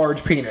very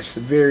large penis.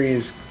 Very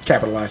is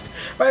capitalized.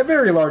 By a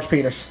very large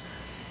penis.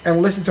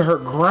 And listened to her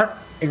grunt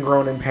and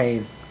groan in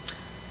pain.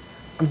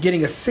 I'm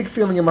getting a sick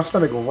feeling in my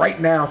stomach right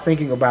now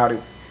thinking about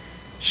it.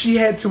 She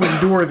had to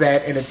endure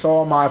that, and it's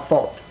all my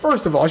fault.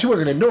 First of all, she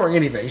wasn't enduring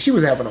anything. She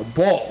was having a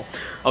ball.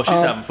 Oh,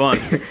 she's having fun.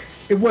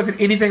 It wasn't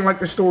anything like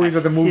the stories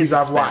of the movies His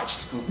I've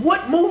expense. watched.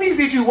 What movies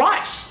did you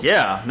watch?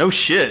 Yeah, no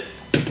shit.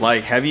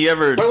 Like, have you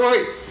ever?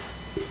 Wait.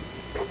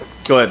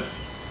 Go ahead.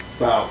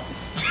 Wow.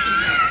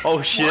 Oh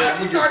shit.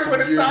 We started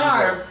with a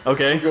time.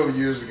 Okay. Go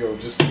years ago.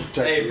 Just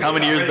check. Hey, How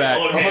many years back?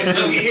 Look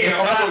here.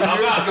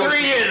 About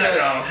 3 years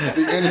ago.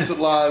 The innocent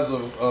lives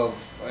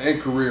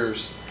and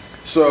careers.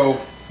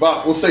 So,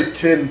 about, we'll say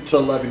 10 to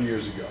 11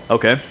 years ago.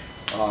 Okay.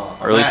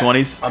 I'm Early at-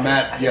 20s? I'm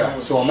at, yeah.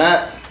 So I'm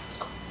at,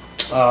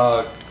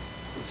 I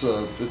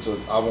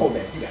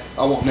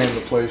won't name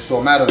the place. So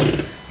I'm at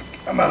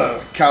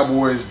a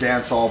Cowboys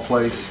dance hall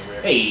place.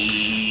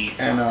 Hey.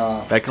 And,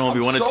 That can only be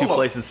I'm one of two solo.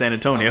 places in San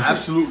Antonio.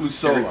 Absolutely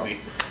solo.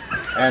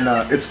 And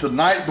it's the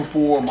night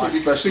before my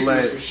special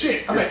ed.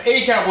 Shit, I'm at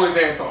A Cowboys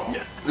dance hall.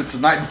 It's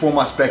the night before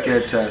my spec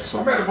ed test. So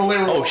I'm at the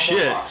Bolero. Oh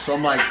shit. So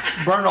I'm like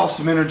burning off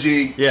some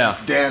energy, Yeah.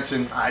 just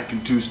dancing. I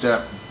can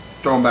two-step,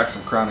 throwing back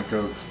some Crown and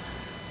Cokes.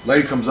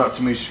 Lady comes up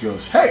to me, she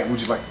goes, "Hey,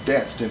 would you like to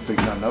dance?" Didn't think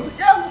nothing of it.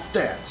 Yeah, let's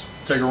dance.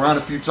 Take her around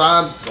a few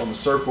times. It's on the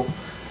circle.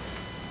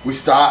 We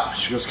stop.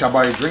 She goes, "Can I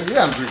buy you a drink?"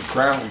 Yeah, I'm drinking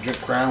Crown. We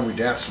drink Crown. We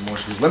dance some more.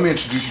 She goes, "Let me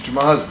introduce you to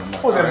my husband." I'm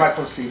like, Hold that "All right." mic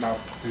close to you now.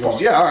 He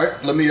goes, "Yeah, all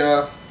right. Let me.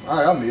 All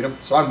right, I'll meet him."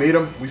 So I meet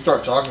him. We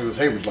start talking. He goes,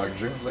 "Hey, would you like a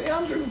drink?" I was like, "Yeah,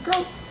 I'm drinking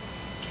Coke."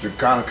 Drink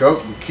Crown and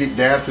Coke. We keep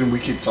dancing. We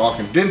keep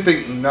talking. Didn't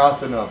think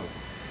nothing of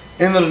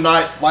it. End of the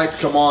night, lights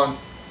come on.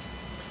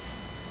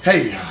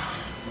 "Hey,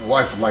 my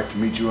wife would like to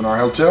meet you in our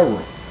hotel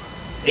room."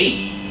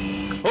 Hey.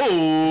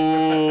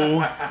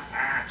 Oh.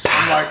 So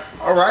I'm like,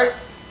 "All right."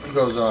 He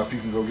goes, "If you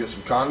can go get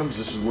some condoms,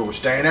 this is where we're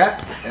staying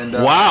at." And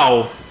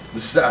Wow.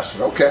 this is that. I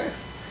said, "Okay."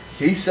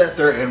 He sat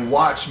there and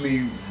watched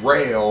me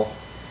rail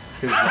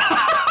his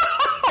wife.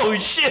 Oh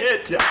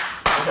shit.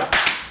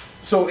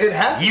 So it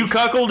happened. You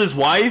cuckolded his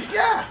wife?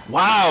 Yeah.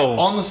 Wow.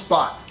 On the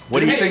spot. What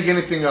do Didn't you- think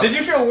anything of Did it.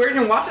 you feel weird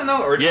in watching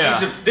though, or Yeah.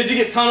 did you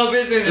get tunnel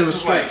vision? And It was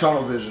just straight like,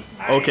 tunnel vision.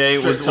 Okay.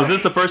 Straight Was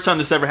this the first time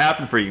this ever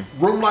happened for you?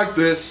 Room like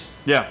this,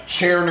 Yeah.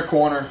 chair in the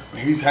corner.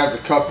 He has a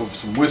cup of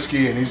some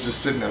whiskey and he's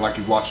just sitting there like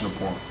he's watching a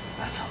porn.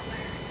 That's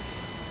hilarious.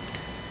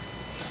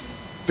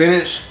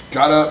 Finished,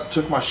 got up,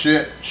 took my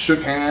shit,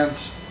 shook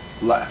hands,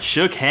 left.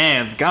 Shook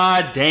hands.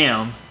 God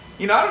damn.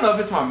 You know, I don't know if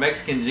it's my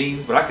Mexican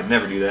genes, but I could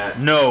never do that.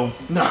 No.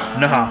 Nah.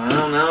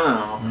 No. No.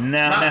 No.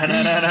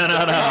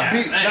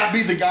 Not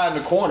be the guy in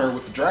the corner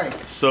with the drink.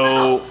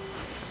 So,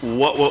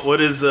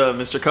 What is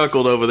Mr.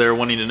 Cuckold over there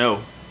wanting to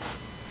know?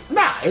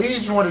 Nah, he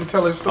just wanted to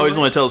tell his story. Oh, he just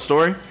want to tell a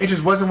story? It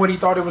just wasn't what he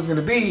thought it was going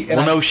to be. And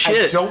Well, no I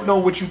shit. don't know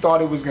what you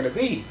thought it was going to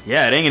be.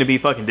 Yeah, it ain't gonna be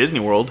fucking Disney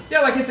World. Yeah,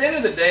 like at the end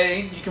of the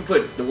day, you can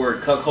put the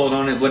word cuckold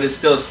on it, but it's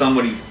still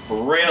somebody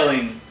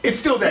railing It's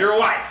still that. your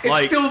wife. It's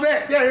Like- still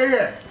that.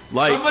 Yeah.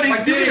 Like, Somebody's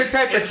like you can dick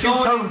attach a is cute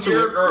going tone to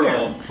your it. girl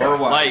Yeah. or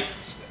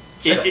wife.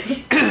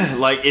 like,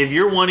 like if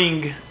you're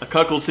wanting a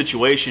cuckold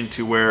situation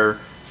to where,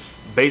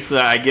 basically,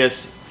 I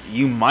guess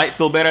you might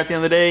feel better at the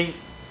end of the day.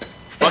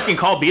 Fucking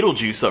call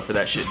Beetlejuice up for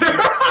that shit. Dude.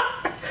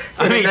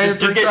 I mean, just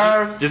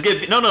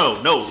get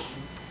no.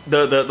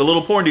 The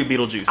little porn dude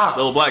Beetlejuice, the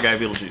little black guy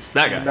Beetlejuice,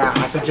 that guy. Nah,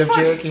 I said Jeff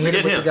Jarrett can hit Get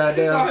it with him. the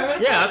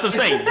goddamn. Yeah, that's what I'm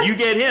saying. You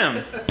get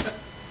him.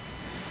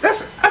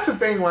 That's the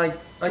thing. Like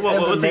What's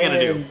as a he gonna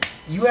man,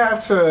 do? you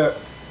have to.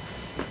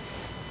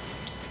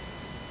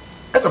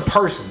 As a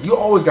person, you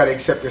always got to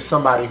accept there's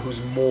somebody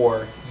who's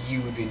more you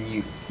than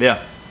you.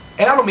 Yeah.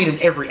 And I don't mean in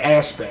every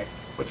aspect,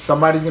 but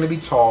somebody's going to be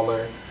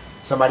taller,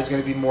 somebody's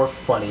going to be more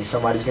funny,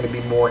 somebody's going to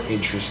be more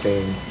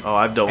interesting. Oh,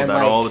 I've dealt with And that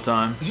like- all the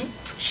time.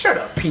 Shut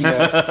up,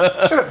 Peanut.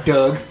 Shut up,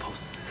 Doug.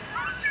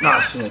 Nah,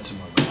 I sent it to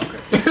my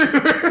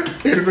girl.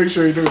 Here to make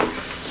sure you do.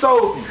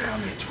 So,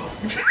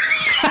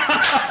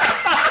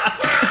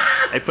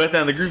 They put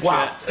that in the group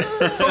wow.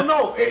 chat. So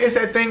no, it's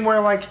that thing where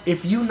like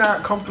if you're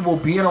not comfortable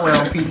being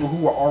around people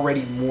who are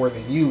already more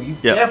than you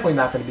Yeah. definitely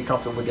not going to be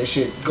comfortable with that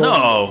shit. Going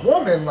No. to a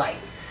woman like,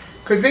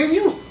 because then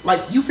you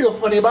feel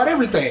funny about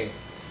everything.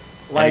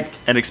 Like.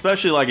 And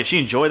especially like if she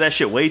enjoyed that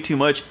shit way too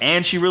much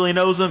and she really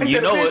knows him, you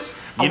know it.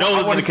 You know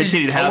it's gonna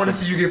continue to I want happen. to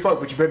see you get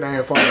fucked, but you better not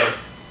have fun.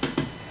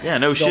 Though. Yeah,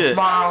 no Don't shit.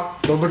 smile.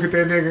 Don't look at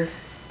that nigga.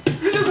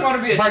 You just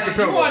want to be Bite the you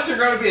pillow. want your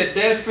girl to be a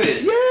dead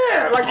fish.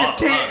 Yeah, like it's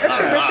can't.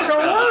 That shit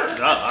don't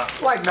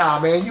work. Like nah,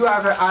 man. You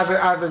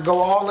either go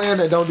all in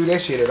or don't do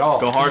that shit at all.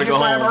 Go hard you or go just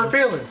might have home. hurt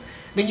feelings.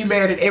 Then you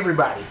mad at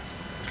everybody.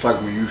 It's like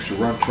we used to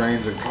run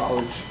trains in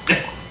college.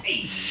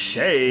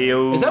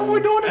 Hey-o. Is that what we're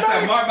doing That's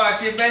that tonight? Marbox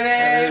shit, baby.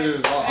 it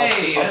is.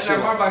 Hey, I'll that's chill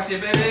that on Marbox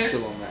shit, baby.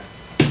 Chill on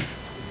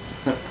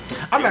that.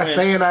 I'm not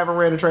saying I haven't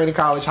ran a train in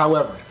college.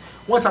 However,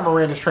 one time I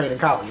ran this train in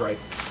college, right?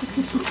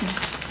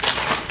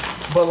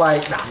 But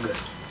like, nah, I'm good.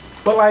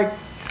 But like,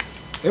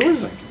 it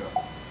was.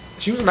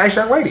 She was a nice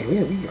young lady.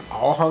 We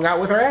all hung out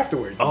with her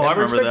afterwards. Oh, I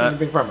Never remember expected that.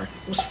 anything from her.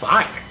 It was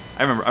fine.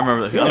 I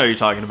remember that. I know what you're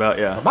talking about,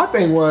 yeah. My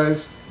thing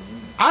was,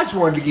 I just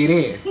wanted to get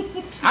in.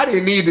 I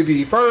didn't need to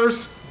be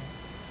first.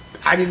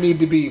 I didn't need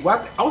to be.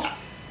 Well, I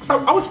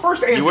was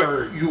first and You were-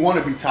 third. You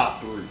want to be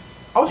top 3.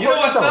 I was You know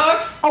first what and third.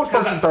 sucks? I was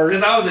first and third.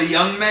 Because I was a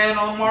young man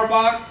on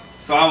Marbach,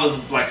 so I was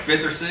like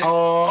 5th or 6th.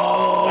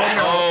 Oh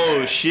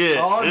no! Oh shit.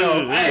 Oh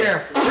no! Ew.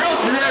 Yeah. You know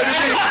what's bad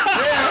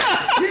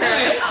though? You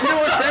know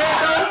what's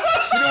bad?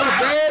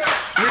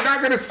 We're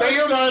not gonna say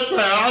them.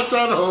 I'm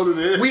trying to hold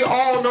it in. We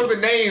all know the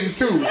names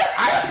too.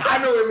 I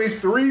know at least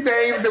 3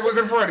 names that was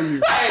in front of you.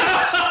 Hey,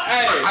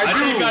 I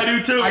think I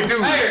do too. I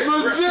do. hey,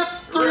 Legit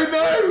 3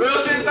 names. real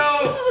shit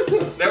though.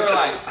 They were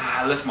like,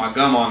 I left my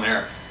gum on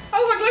there. I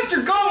was like, left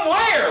your gum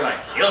where? Like,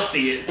 you'll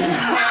see it.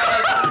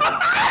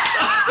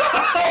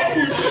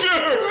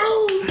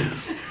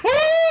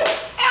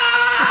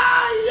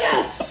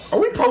 Are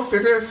we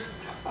posting this?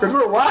 Because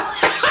we're wild.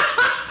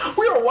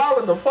 We are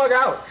wilding the fuck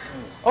out.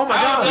 Oh my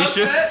I god! was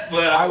upset,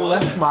 but I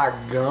wasn't. left my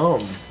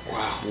gum.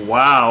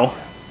 Wow.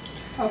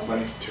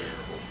 That's terrible.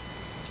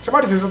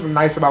 Somebody say something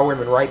nice about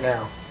women right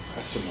now.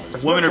 That's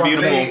somebody. Women are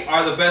beautiful. They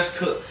are the best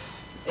cooks.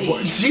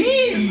 What?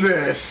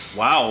 Jesus!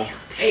 Wow.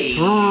 Hey.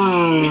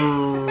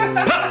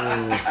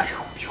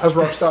 That's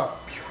rough stuff.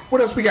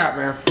 What else we got,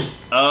 man?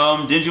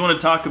 Did you want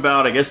to talk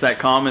about, I guess, that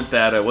comment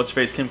that what's her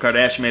face Kim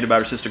Kardashian made about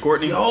her sister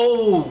Courtney?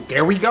 Yo,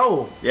 there we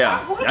go.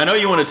 Yeah. I know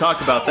you want to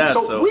talk about that.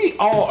 So, we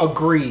all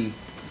agree,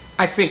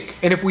 I think,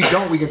 and if we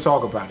don't, we can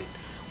talk about it.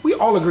 We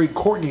all agree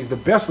Courtney's the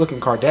best looking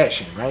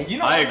Kardashian, right? You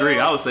know I what, agree.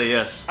 though? I would say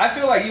yes. I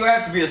feel like you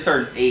have to be a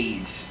certain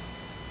age.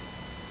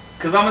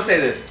 Because I'm going to say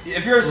this.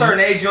 If you're a certain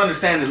age, you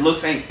understand that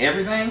looks ain't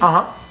everything.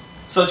 Uh-huh.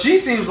 So she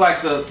seems like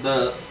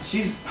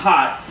she's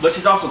hot, but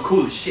she's also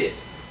cool as shit.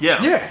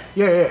 Yeah.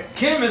 Yeah.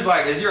 Kim is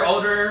like, as you're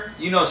older,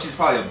 you know she's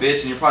probably a bitch,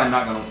 and you're probably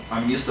not going to, I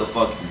mean, you still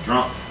fuck if you're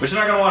drunk, but you're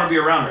not going to want to be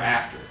around her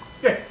after.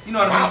 Yeah. You know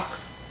what I mean?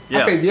 Yeah.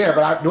 I say yeah,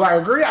 but do I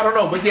agree? I don't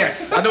know, but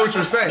yes, I know what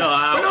you're saying. No,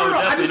 I But would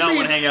definitely not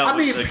wanna hang out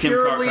with Kim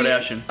purely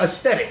Kardashian.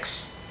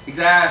 aesthetics.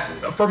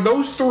 Exactly. From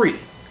those 3,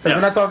 because Yeah.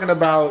 we're not talking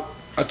about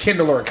a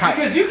Kendall or a Kylie.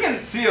 Because you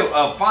can see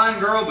a fine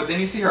girl, but then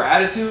you see her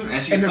attitude,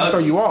 and she's and then ugly. throw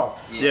you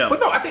off. Yeah. But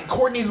no, I think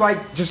Courtney's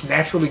like just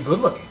naturally good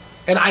looking.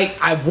 And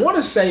I want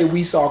to say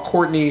we saw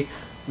Courtney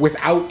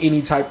without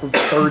any type of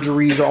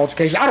surgeries or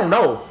altercation. I don't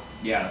know.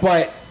 Yeah.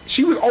 But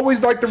she was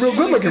always like the real She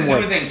good looking doesn't do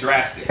one. anything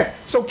drastic. Yeah.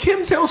 So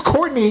Kim tells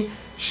Courtney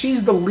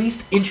she's the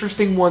least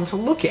interesting one to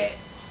look at,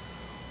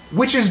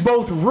 which is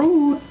both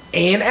rude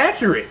and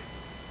accurate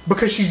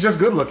because she's just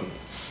good looking.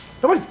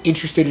 Nobody's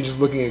interested in just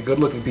looking at good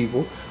looking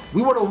people.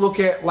 We want to look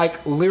at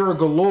like Lyra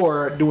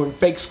Galore doing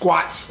fake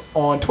squats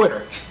on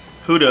Twitter.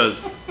 Who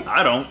does?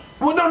 I don't.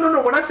 Well,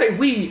 no. When I say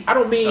we, I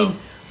don't mean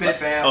Fit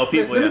fam. Oh,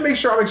 people. Let Yeah. me make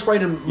sure I'm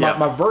explaining Yeah.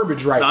 my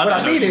verbiage right. No, What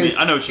I mean is,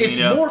 I know what you it's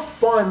mean, yeah. more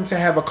fun to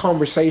have a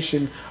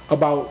conversation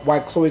about why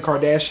Khloe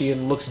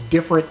Kardashian looks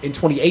different in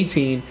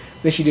 2018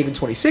 than she did in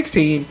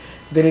 2016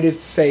 than it is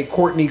to say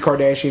Kourtney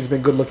Kardashian's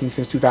been good looking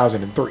since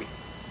 2003.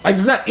 Like,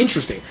 it's not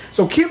interesting.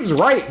 So Kim's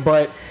right,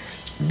 but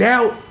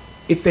now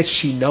it's that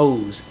she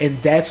knows, and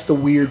that's the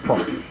weird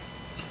part.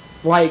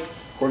 Like,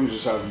 Courtney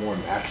just has more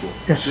natural.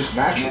 It's just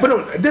natural. but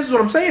no, this is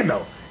what I'm saying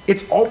though.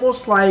 It's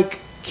almost like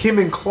Kim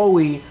and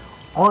Khloe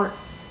aren't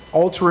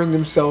altering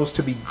themselves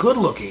to be good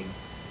looking,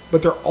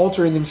 but they're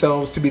altering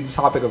themselves to be the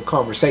topic of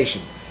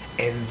conversation,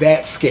 and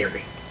that's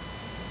scary.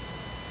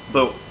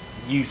 But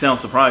you sound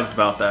surprised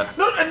about that.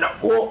 No.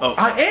 Well, Oh.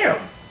 I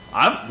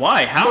am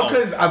Why? How?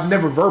 because I've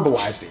never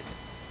verbalized it.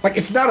 Like,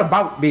 it's not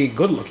about being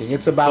good looking.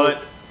 It's about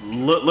But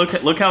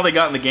look how they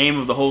got in the game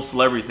of the whole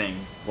celebrity thing.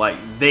 Like,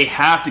 they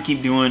have to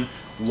keep doing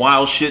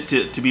wild shit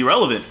to be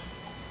relevant.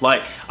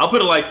 Like, I'll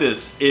put it like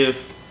this: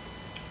 if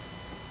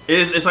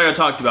it's like I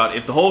talked about,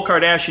 if the whole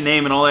Kardashian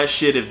name and all that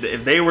shit,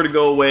 if they were to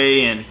go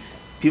away and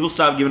people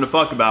stopped giving a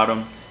fuck about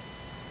them,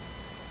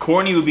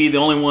 Kourtney would be the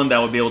only one that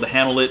would be able to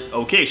handle it.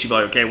 Okay, she'd be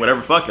like, okay,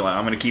 whatever, fuck it, like,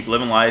 I'm gonna keep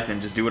living life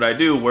and just do what I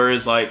do.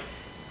 Whereas like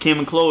Kim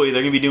and Khloe,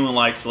 they're gonna be doing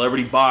like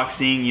celebrity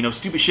boxing, you know,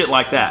 stupid shit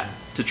like that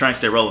to try and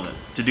stay relevant,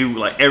 to do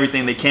like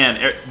everything they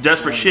can,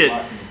 desperate shit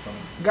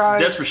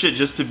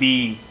just to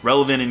be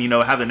relevant and, you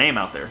know, have their name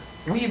out there.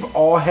 we've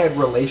all had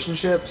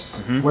relationships,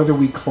 whether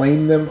we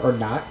claim them or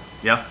not,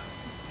 Yeah.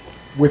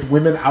 with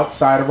women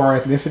outside of our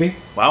ethnicity.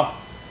 Wow.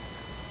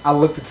 I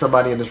looked at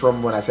somebody in this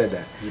room when I said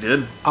that. You did.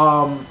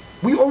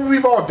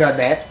 We've all done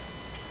that.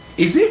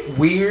 Is it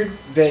weird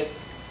that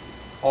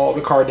all the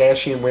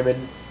Kardashian women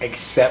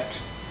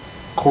except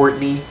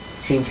Kourtney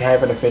seem to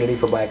have an affinity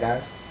for black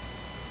guys?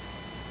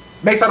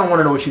 Mace, I don't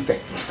want to know what you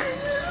think.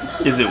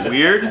 Is it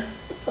weird?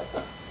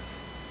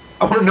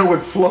 I want to know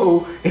what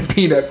Flo and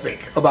Peanut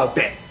think about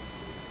that.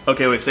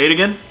 Okay, wait, say it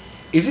again.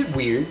 Is it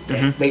weird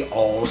that they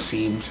all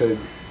seem to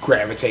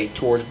gravitate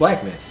towards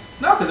black men?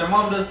 No, because their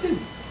mom does too.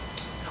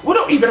 Well,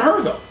 no, even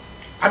her though.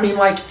 I mean,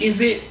 like, is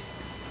it?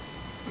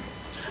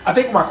 I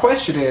think my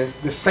question is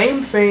the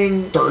same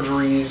thing.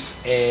 Surgeries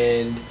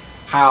and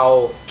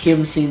how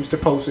Kim seems to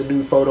post a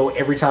new photo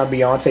every time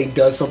Beyonce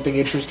does something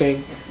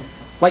interesting.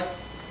 Like,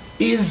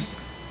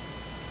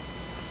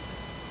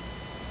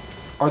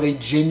 are they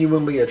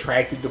genuinely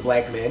attracted to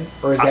black men,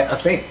 or is that a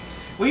thing?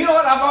 Well, you know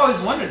what? I've always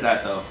wondered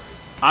that though.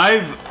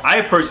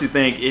 I personally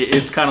think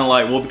it's kind of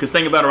like, well, because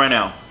think about it right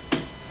now.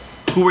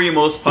 Who are your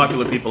most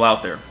popular people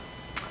out there?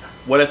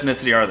 What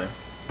ethnicity are they?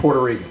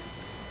 Puerto Rican,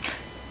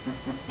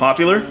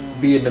 Popular?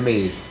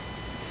 Vietnamese,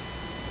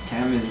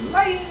 Cam is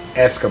lying.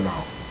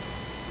 Eskimo,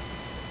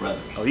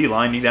 Brothers. Oh, you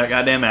lying you that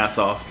goddamn ass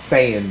off.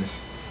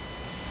 Saiyans.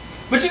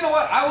 But you know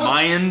what?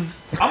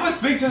 Mayans? I'm gonna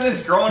speak to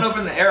this growing up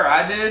in the era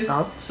I did.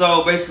 Uh-huh.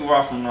 So basically, we're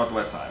all from the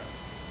Northwest side.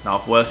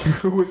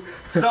 Northwest? Who was?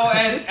 So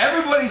and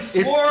everybody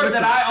swore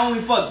listen, that I only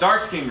fuck dark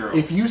skinned girls.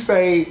 If you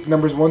say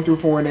numbers 1 through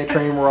 4 in that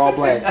train were all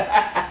black,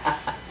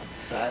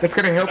 that's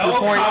gonna help your No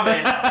point.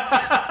 comment.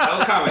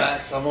 No comment.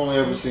 Facts. I've only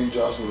ever seen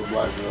Josh with a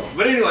black girl.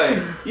 But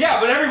anyway, yeah.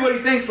 But everybody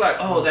thinks like,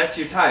 oh, that's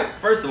your type.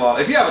 First of all,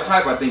 if you have a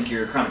type, I think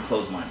you're kind of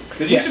closed-minded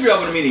because you Yes. should be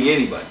open to meeting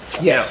anybody.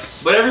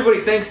 Yes. But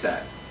everybody thinks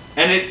that,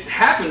 and it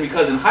happened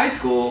because in high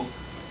school,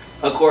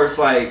 of course,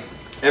 like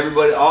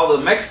everybody, all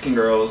the Mexican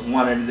girls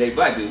wanted to date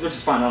black dudes, which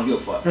is fine. I don't give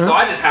a fuck. So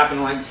I just happened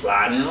to like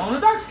slide in on the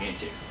dark skinned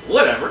chicks,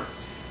 whatever.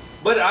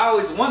 But I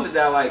always wondered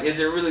that, like, is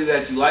it really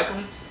that you like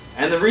them?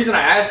 And the reason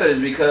I asked that is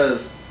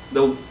because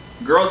the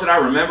girls that I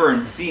remember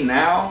and see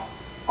now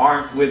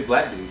aren't with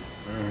black dudes.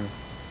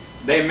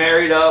 They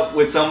married up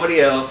with somebody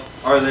else,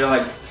 or they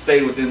like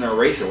stayed within their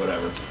race or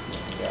whatever.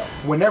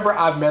 Whenever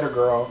I've met a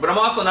girl, But I'm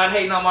also not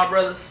hating on my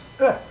brothers.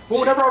 well,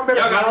 whenever I've met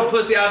Y'all a got some girl,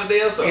 pussy out the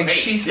deal, so and hey.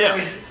 she yeah.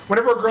 says,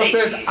 whenever a girl Hey.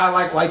 says I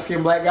like light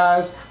skinned black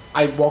guys,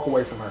 I walk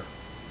away from her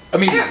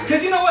immediately. Yeah,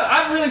 because you know what?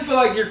 I really feel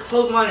like you're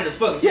closed-minded as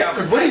fuck. Yeah,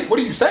 because what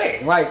are you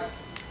saying? Like,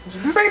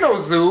 this ain't no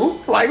zoo.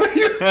 Like, what are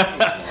you?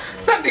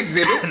 It's not an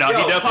exhibit. No, he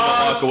definitely don't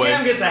walk away.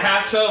 Cam gets a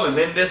half chub and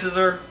then this is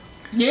her.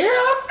 Yeah,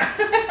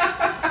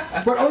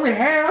 but only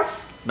half.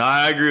 No,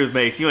 I agree with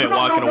Mace. You ain't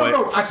walking away.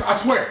 No. I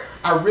swear,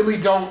 I really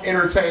don't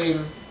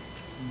entertain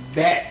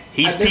that.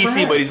 He's I never PC,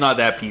 have. but he's not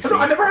that PC. No,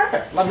 I never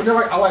have. Like, when they're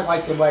like, I like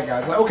light skinned black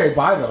guys. Like, okay,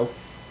 bye though.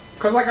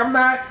 Because, like, I'm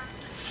not.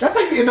 That's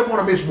how you end up on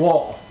a bitch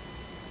wall.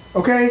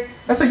 Okay?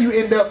 That's how you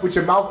end up with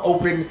your mouth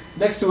open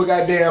next to a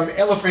goddamn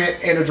elephant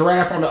and a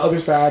giraffe on the other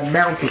side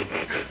mounted.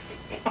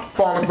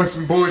 Falling for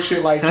some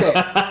bullshit like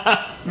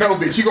that. No,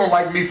 bitch, you gonna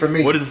like me for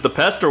me. What is this, the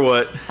pest or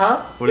what?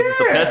 Huh? What is this,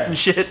 the pest and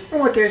shit? I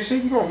want that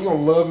shit. You gonna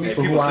love me If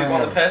for who people I sleep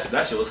on the am. pest,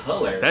 that shit was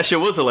hilarious. That shit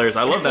was hilarious.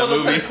 I love that Pulled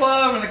up to movie. the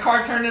club and the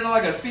car turned into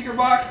like a speaker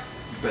box.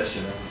 Best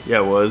shit ever. Yeah,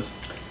 it was.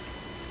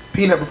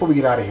 Peanut, before we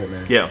get out of here,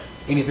 man. Yeah.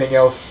 Anything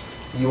else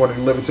you want to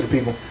deliver to the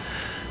people?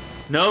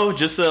 No,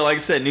 just like I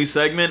said, new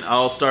segment.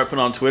 I'll start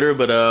putting on Twitter,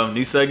 but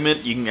new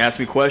segment. You can ask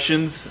me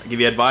questions, give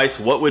you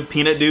advice. What would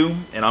Peanut do?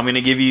 And I'm going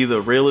to give you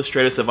the realest,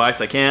 straightest advice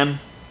I can.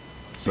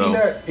 So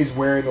Peanut is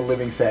wearing the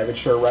Living Savage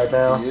shirt right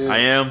now. I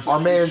am. Our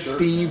man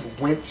Steve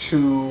went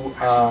to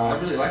I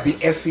really like the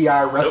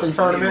SCI wrestling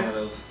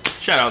tournament,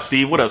 Shout out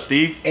Steve. What up,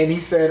 Steve? and he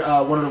said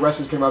one of the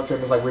wrestlers came up to him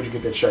and was like, "Where'd you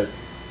get that shirt?"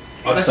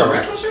 Oh, that's So, a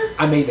wrestler shirt?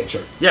 I made that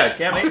shirt. Yeah,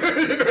 can't make.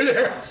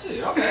 yeah. Oh,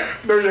 shit, okay.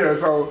 No, yeah.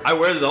 So I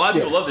wear this. A lot of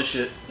Yeah. people love this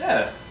shit.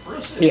 Yeah,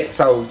 real shit. yeah.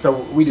 So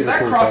we did a That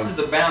cool crosses thing.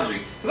 the boundary.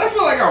 Because I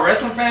feel like our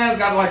wrestling fans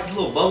got like this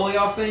little bubble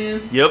y'all stay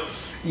in. Yep,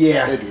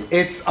 Yeah, They do.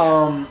 it's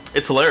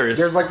it's hilarious.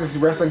 there's like this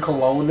wrestling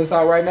cologne that's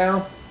out right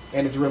now,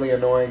 and it's really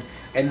annoying,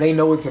 and they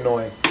know it's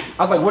annoying.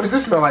 I was like, "What does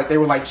this smell like?" They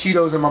were like,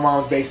 "Cheetos in my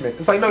mom's basement."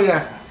 It's like, no,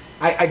 yeah,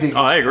 I dig it.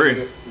 Oh, I agree.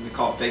 dig it. Is it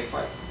called fake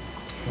fight?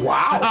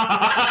 Wow,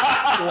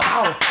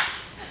 wow.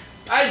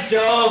 I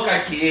joke,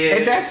 I kid.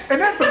 And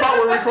that's about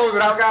where we close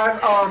it out, guys.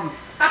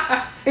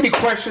 Any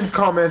questions,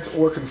 comments,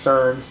 or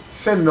concerns,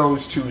 send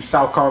those to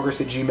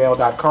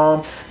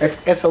southcongress@gmail.com. That's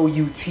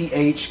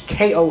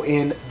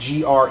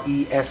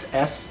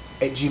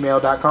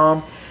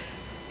SOUTHKONGRESS@gmail.com.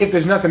 If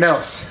there's nothing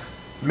else,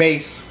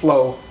 Mace,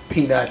 Flo,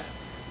 Peanut,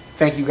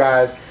 thank you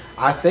guys.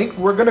 I think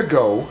we're going to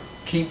go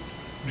keep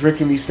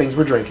drinking these things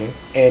we're drinking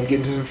and get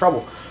into some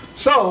trouble.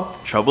 So,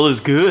 Trouble is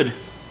good.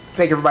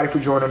 thank everybody for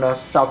joining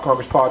us. South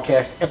Congress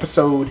Podcast,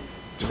 episode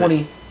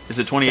 20. Is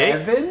it 28?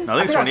 No,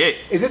 I think it's 28.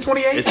 Is it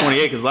 28? It's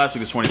 28 because last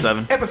week was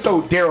 27.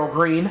 Episode Daryl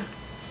Green.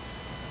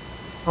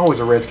 Always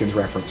a Redskins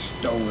reference.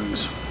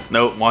 Always.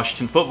 No,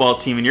 Washington football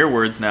team in your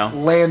words now.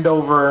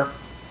 Landover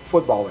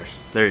footballers.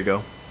 There you go.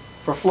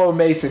 For Flo,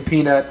 Mason,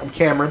 Peanut, I'm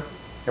Cameron,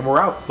 and we're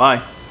out.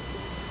 Bye.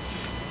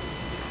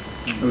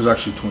 It was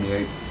actually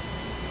 28.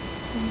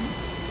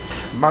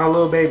 My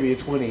little baby at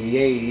 20.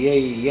 Yay, yay,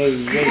 yay,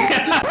 yay.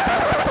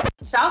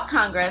 South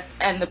Congress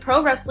and the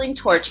Pro Wrestling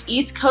Torch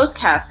East Coast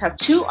Cast have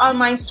 2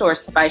 online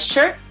stores to buy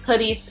shirts,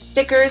 hoodies,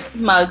 stickers,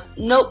 mugs,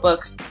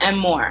 notebooks, and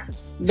more.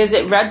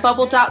 Visit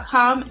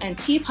redbubble.com and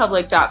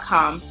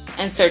tpublic.com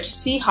and search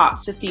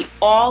Seahawk to see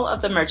all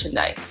of the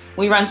merchandise.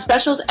 We run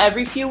specials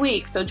every few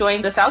weeks, so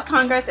join the South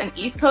Congress and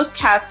East Coast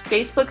Cast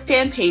Facebook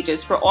fan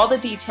pages for all the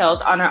details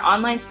on our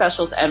online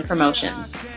specials and promotions.